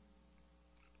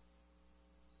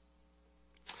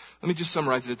 Let me just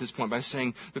summarize it at this point by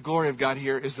saying the glory of God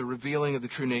here is the revealing of the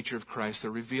true nature of Christ, the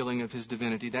revealing of His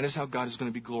divinity. That is how God is going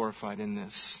to be glorified in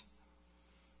this.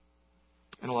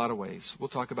 In a lot of ways. We'll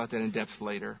talk about that in depth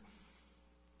later.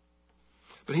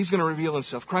 But he's going to reveal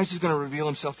himself. Christ is going to reveal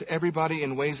himself to everybody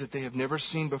in ways that they have never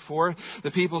seen before. The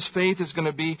people's faith is going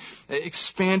to be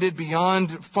expanded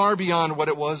far beyond what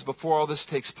it was before all this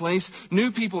takes place.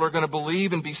 New people are going to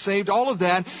believe and be saved. All of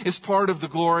that is part of the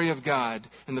glory of God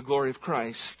and the glory of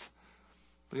Christ.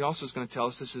 But he also is going to tell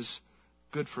us this is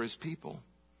good for his people.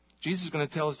 Jesus is going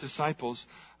to tell his disciples,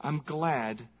 I'm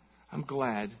glad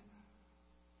that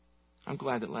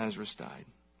Lazarus died.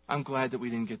 I'm glad that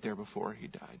we didn't get there before he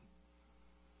died.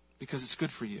 Because it's good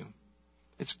for you.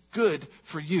 It's good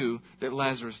for you that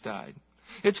Lazarus died.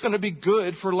 It's going to be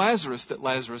good for Lazarus that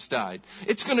Lazarus died.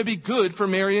 It's going to be good for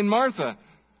Mary and Martha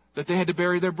that they had to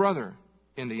bury their brother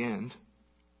in the end.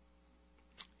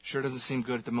 Sure doesn't seem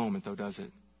good at the moment, though, does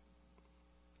it?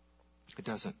 It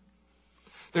doesn't.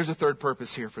 There's a third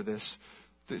purpose here for this.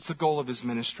 It's the goal of his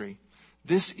ministry.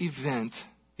 This event,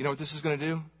 you know what this is going to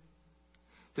do?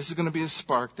 This is going to be a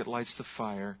spark that lights the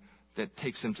fire that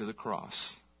takes him to the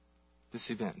cross. This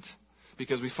event.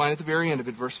 Because we find at the very end of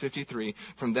it, verse 53,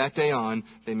 from that day on,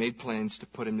 they made plans to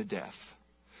put him to death.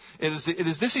 It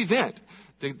is this event,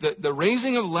 the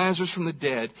raising of Lazarus from the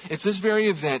dead, it's this very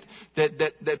event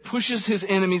that pushes his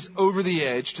enemies over the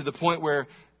edge to the point where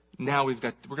now we're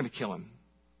going to kill him.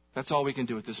 That's all we can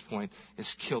do at this point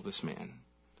is kill this man.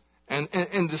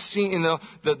 And the scene,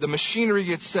 the machinery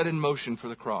gets set in motion for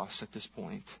the cross at this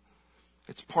point.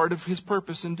 It's part of his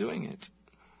purpose in doing it.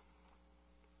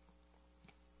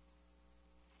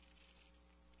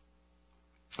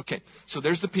 Okay, so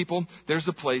there's the people, there's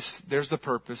the place, there's the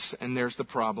purpose, and there's the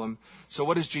problem. So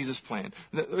what is Jesus' plan?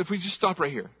 If we just stop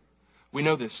right here, we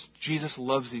know this. Jesus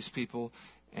loves these people,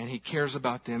 and he cares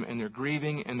about them, and they're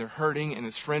grieving, and they're hurting, and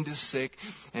his friend is sick,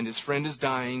 and his friend is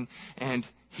dying, and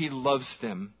he loves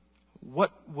them.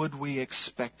 What would we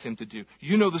expect him to do?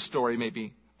 You know the story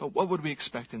maybe, but what would we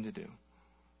expect him to do?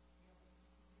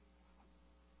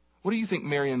 What do you think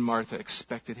Mary and Martha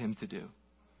expected him to do?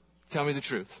 Tell me the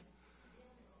truth.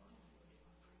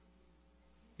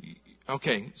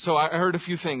 Okay, so I heard a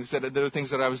few things that are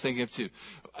things that I was thinking of too.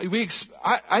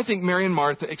 I think Mary and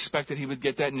Martha expected he would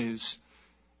get that news,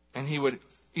 and he would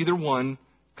either one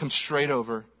come straight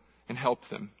over and help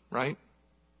them, right?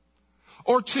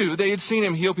 Or two, they had seen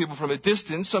him heal people from a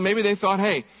distance, so maybe they thought,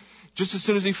 hey, just as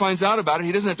soon as he finds out about it,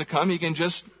 he doesn't have to come. He can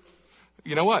just,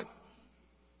 you know what?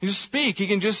 He just speak. He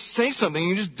can just say something.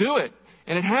 He can just do it,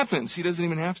 and it happens. He doesn't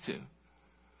even have to.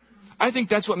 I think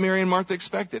that's what Mary and Martha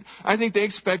expected. I think they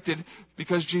expected,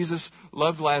 because Jesus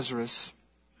loved Lazarus,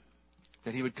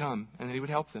 that he would come and that he would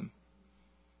help them.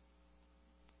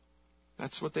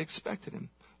 That's what they expected him.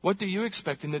 What do you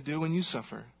expect him to do when you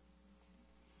suffer?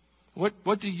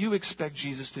 What do you expect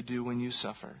Jesus to do when you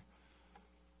suffer?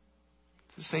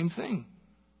 It's the same thing,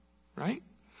 right?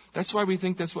 That's why we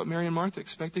think that's what Mary and Martha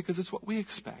expected, because it's what we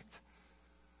expect.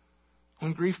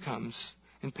 When grief comes,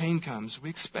 and pain comes, we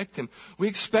expect him. We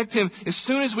expect him as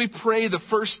soon as we pray the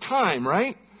first time,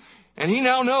 right? And he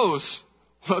now knows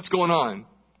what's going on.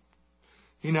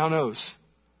 He now knows.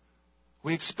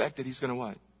 We expect that he's going to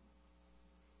what?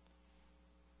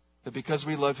 That because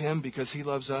we love him, because he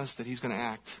loves us, that he's going to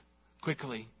act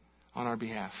quickly on our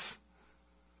behalf.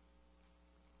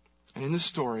 And in this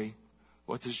story,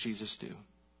 what does Jesus do?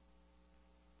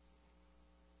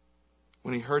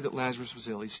 When he heard that Lazarus was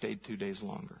ill, he stayed 2 days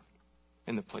longer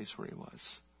in the place where he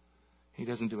was. He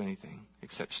doesn't do anything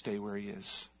except stay where he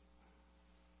is.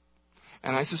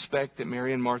 And I suspect that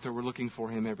Mary and Martha were looking for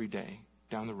him every day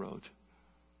down the road.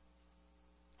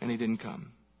 And he didn't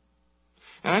come.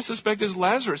 And I suspect as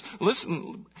Lazarus,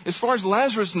 listen, as far as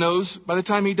Lazarus knows, by the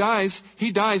time he dies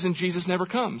and Jesus never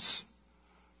comes.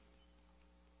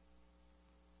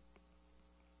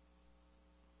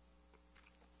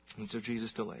 And so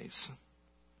Jesus delays.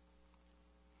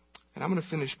 And I'm going to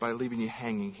finish by leaving you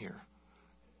hanging here.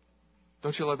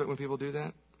 Don't you love it when people do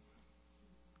that?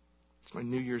 It's my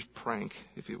New Year's prank,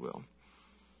 if you will.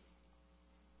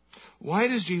 Why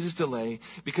does Jesus delay?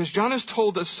 Because John has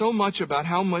told us so much about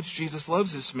how much Jesus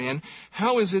loves this man.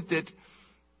 How is it that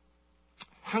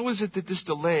this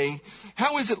delay,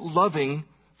 how is it loving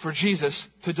for Jesus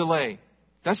to delay?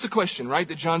 That's the question, right,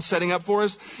 that John's setting up for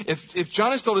us. If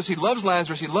John has told us he loves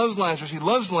Lazarus, he loves Lazarus, he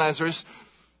loves Lazarus,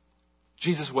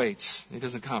 Jesus waits. He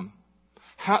doesn't come.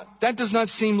 That does not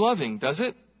seem loving, does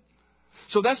it?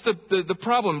 So that's the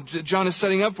problem John is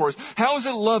setting up for us. How is it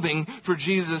loving for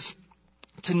Jesus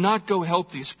to not go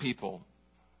help these people?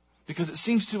 Because it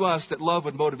seems to us that love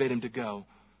would motivate him to go.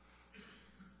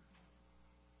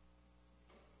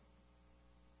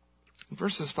 In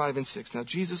verses 5 and 6, now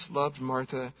Jesus loved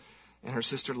Martha and her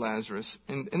sister Lazarus.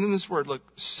 And then this word, look,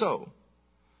 so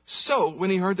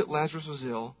when he heard that Lazarus was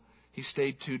ill, he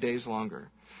stayed 2 days longer.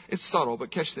 It's subtle, but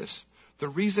catch this. The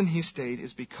reason he stayed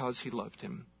is because he loved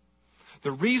him.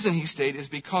 The reason he stayed is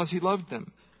because he loved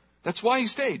them. That's why he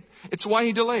stayed. It's why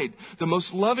he delayed. The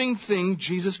most loving thing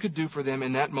Jesus could do for them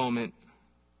in that moment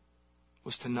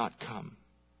was to not come.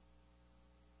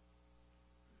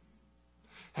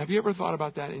 Have you ever thought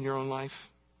about that in your own life?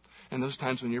 And those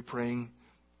times when you're praying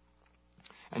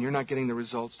and you're not getting the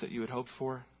results that you had hoped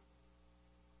for?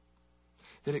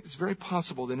 That it's very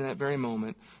possible that in that very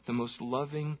moment, the most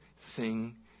loving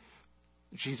thing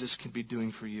Jesus could be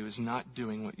doing for you is not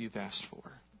doing what you've asked for.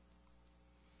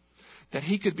 That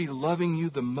he could be loving you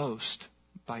the most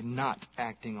by not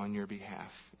acting on your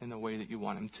behalf in the way that you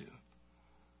want him to.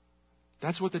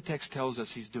 That's what the text tells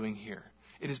us he's doing here.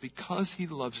 It is because he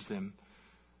loves them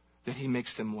that he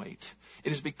makes them wait.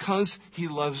 It is because he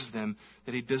loves them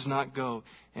that he does not go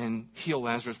and heal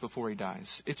Lazarus before he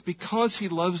dies. It's because he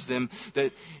loves them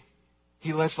that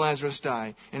he lets Lazarus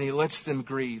die and he lets them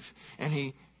grieve and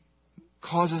he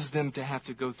causes them to have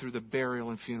to go through the burial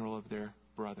and funeral of their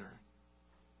brother.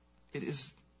 It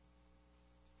is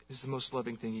the most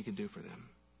loving thing he can do for them.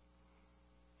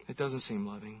 It doesn't seem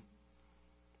loving.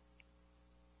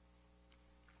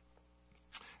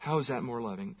 How is that more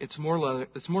loving? It's more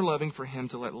loving for him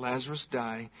to let Lazarus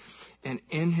die and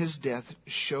in his death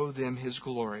show them his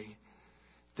glory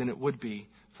than it would be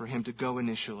for him to go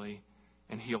initially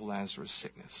and heal Lazarus'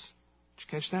 sickness. Did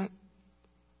you catch that?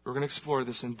 We're going to explore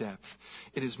this in depth.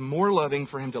 It is more loving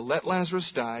for him to let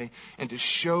Lazarus die and to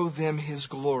show them his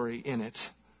glory in it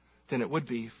than it would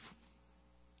be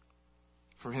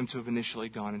for him to have initially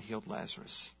gone and healed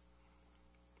Lazarus.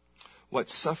 What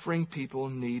suffering people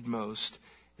need most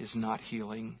is not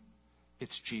healing,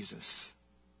 it's Jesus.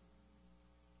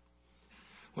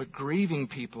 What grieving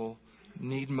people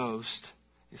need most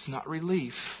is not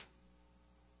relief,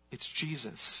 it's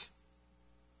Jesus.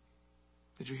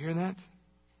 Did you hear that?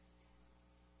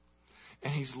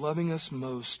 And he's loving us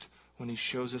most when he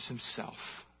shows us himself.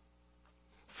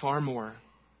 Far more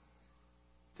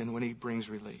than when he brings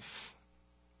relief.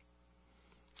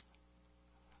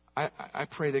 I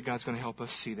pray that God's going to help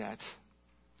us see that.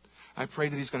 I pray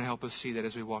that he's going to help us see that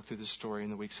as we walk through this story in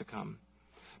the weeks to come.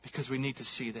 Because we need to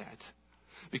see that.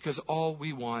 Because all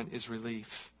we want is relief.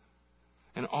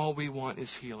 And all we want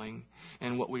is healing.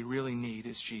 And what we really need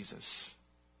is Jesus.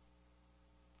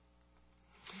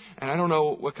 And I don't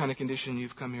know what kind of condition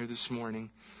you've come here this morning.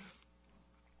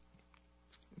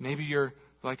 Maybe you're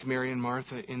like Mary and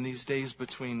Martha in these days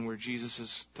between where Jesus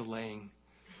is delaying.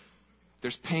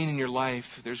 There's pain in your life,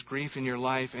 there's grief in your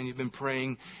life, and you've been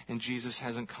praying and Jesus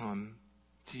hasn't come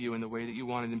to you in the way that you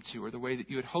wanted him to, or the way that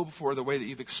you had hoped for, or the way that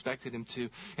you've expected him to.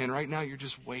 And right now you're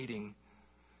just waiting.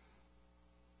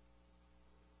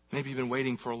 Maybe you've been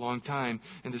waiting for a long time.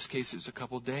 In this case, it was a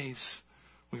couple days.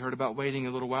 We heard about waiting a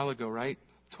little while ago, right?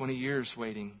 20 years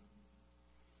waiting.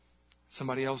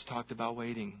 Somebody else talked about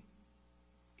waiting.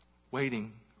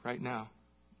 Waiting right now.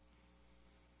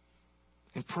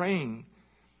 And praying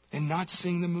and not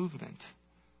seeing the movement.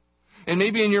 And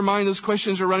maybe in your mind those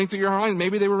questions are running through your mind.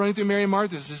 Maybe they were running through Mary and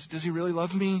Martha's. Does he really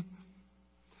love me?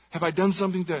 Have I done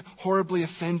something to horribly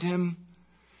offend him?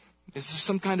 Is there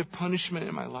some kind of punishment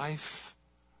in my life?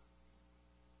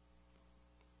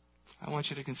 I want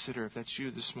you to consider if that's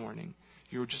you this morning.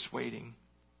 You were just waiting.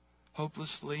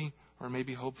 Hopelessly or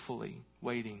maybe hopefully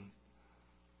waiting.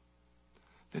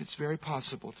 That it's very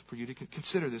possible for you to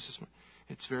consider this morning.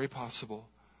 It's very possible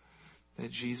that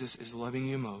Jesus is loving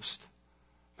you most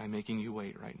by making you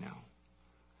wait right now.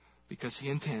 Because he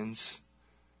intends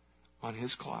on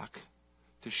his clock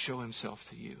to show himself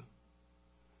to you.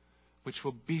 Which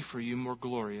will be for you more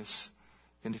glorious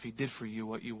than if he did for you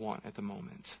what you want at the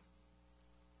moment.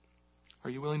 Are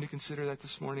you willing to consider that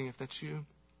this morning if that's you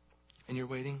and you're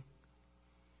waiting?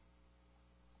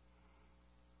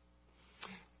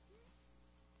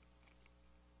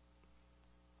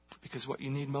 Because what you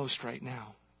need most right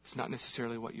now is not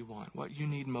necessarily what you want. What you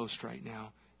need most right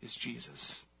now is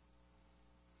Jesus.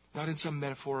 Not in some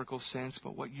metaphorical sense,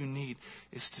 but what you need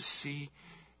is to see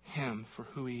him for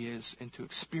who he is and to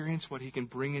experience what he can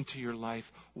bring into your life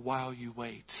while you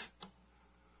wait.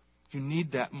 You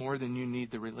need that more than you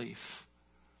need the relief,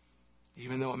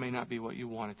 even though it may not be what you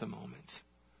want at the moment.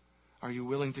 Are you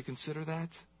willing to consider that?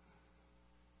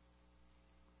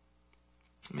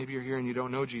 Maybe you're here and you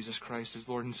don't know Jesus Christ as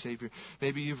Lord and Savior.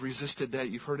 Maybe you've resisted that.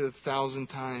 You've heard it 1,000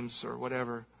 times or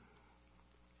whatever.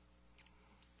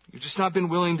 You've just not been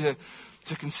willing to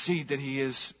concede that he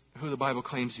is who the Bible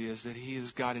claims he is, that he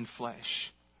is God in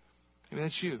flesh. Maybe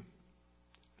that's you.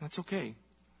 That's okay.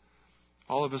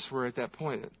 All of us were at that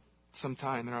point at some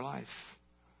time in our life.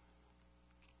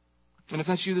 And if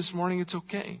that's you this morning, it's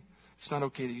okay. It's not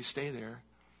okay that you stay there.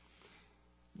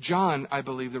 John, I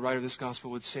believe, the writer of this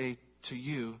gospel, would say to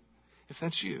you, if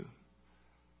that's you,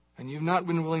 and you've not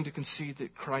been willing to concede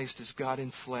that Christ is God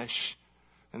in flesh,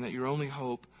 and that your only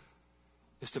hope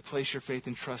is to place your faith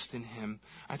and trust in Him,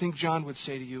 I think John would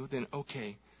say to you, then,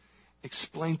 okay,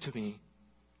 explain to me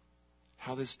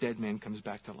how this dead man comes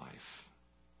back to life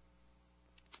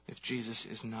if Jesus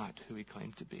is not who He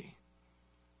claimed to be.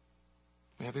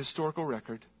 We have a historical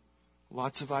record,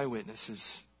 lots of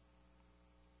eyewitnesses.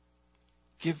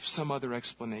 Give some other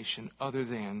explanation other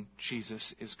than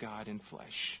Jesus is God in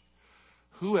flesh.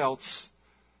 Who else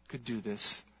could do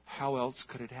this? How else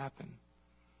could it happen?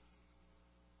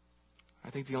 I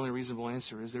think the only reasonable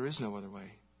answer is there is no other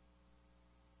way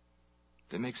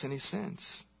that makes any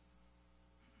sense.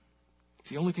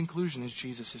 The only conclusion is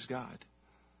Jesus is God.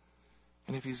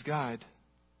 And if He's God,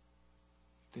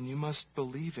 then you must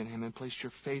believe in Him and place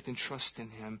your faith and trust in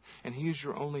Him. And He is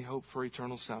your only hope for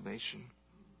eternal salvation.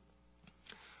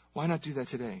 Why not do that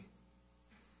today?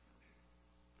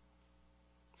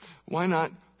 Why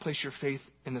not place your faith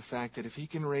in the fact that if He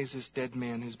can raise this dead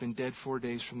man who's been dead 4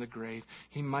 days from the grave,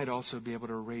 He might also be able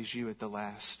to raise you at the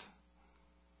last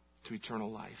to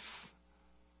eternal life.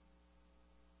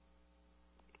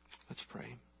 Let's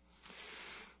pray.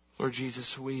 Lord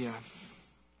Jesus, we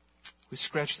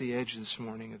scratched the edge this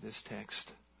morning of this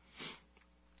text,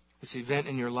 this event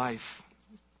in your life.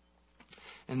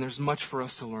 And there's much for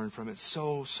us to learn from it.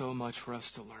 So much for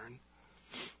us to learn.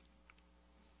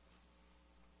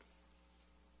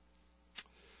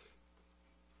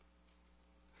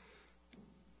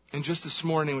 And just this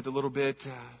morning, with a little bit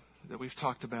that we've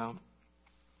talked about,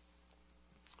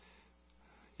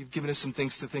 you've given us some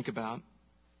things to think about.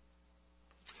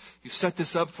 You've set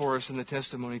this up for us in the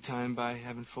testimony time by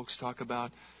having folks talk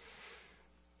about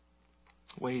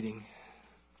waiting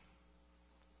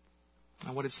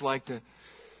and what it's like to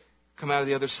come out of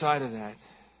the other side of that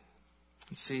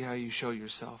and see how you show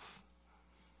yourself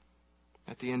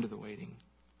at the end of the waiting.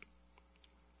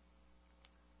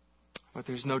 But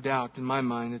there's no doubt in my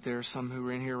mind that there are some who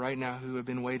are in here right now who have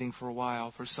been waiting for a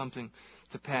while for something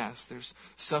to pass. There's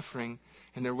suffering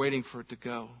and they're waiting for it to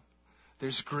go.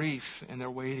 There's grief and they're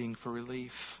waiting for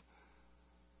relief.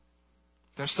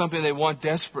 There's something they want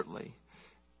desperately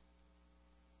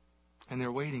and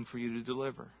they're waiting for you to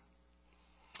deliver.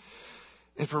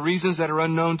 And for reasons that are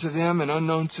unknown to them and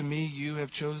unknown to me, you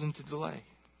have chosen to delay.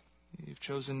 You've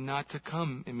chosen not to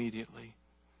come immediately.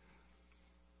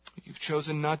 You've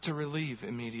chosen not to relieve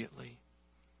immediately.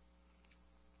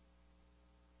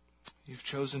 You've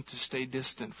chosen to stay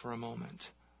distant for a moment,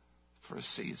 for a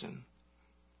season.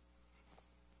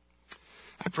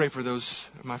 I pray for those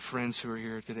of my friends who are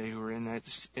here today who are in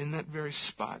that very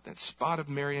spot, that spot of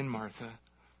Mary and Martha,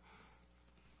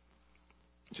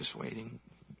 just waiting.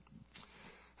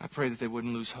 I pray that they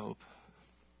wouldn't lose hope.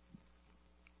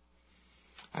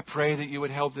 I pray that you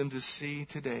would help them to see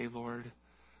today, Lord,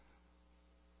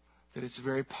 that it's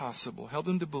very possible. Help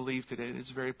them to believe today that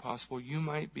it's very possible you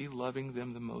might be loving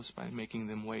them the most by making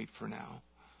them wait for now.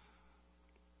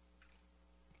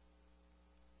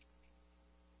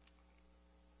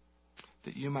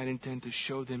 That you might intend to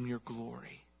show them your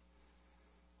glory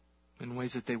in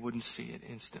ways that they wouldn't see it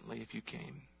instantly if you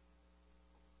came.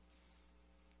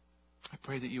 I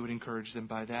pray that you would encourage them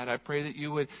by that. I pray that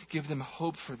you would give them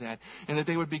hope for that and that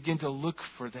they would begin to look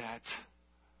for that.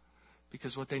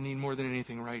 Because what they need more than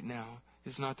anything right now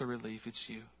is not the relief, it's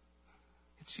you.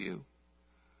 It's you.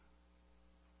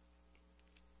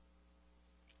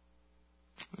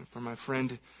 And for my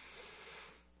friend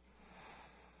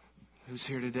who's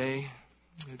here today,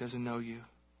 who doesn't know you, or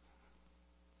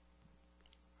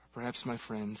perhaps my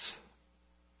friends,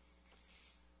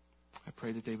 I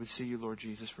pray that they would see you, Lord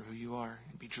Jesus, for who you are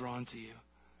and be drawn to you.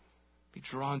 Be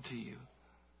drawn to you.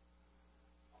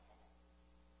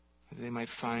 That they might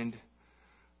find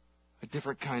a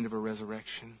different kind of a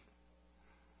resurrection.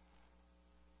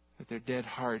 That their dead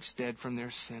hearts, dead from their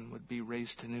sin, would be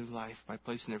raised to new life by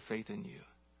placing their faith in you.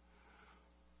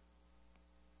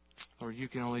 Lord, you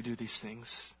can only do these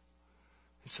things.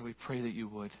 And so we pray that you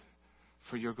would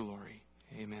for your glory.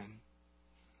 Amen.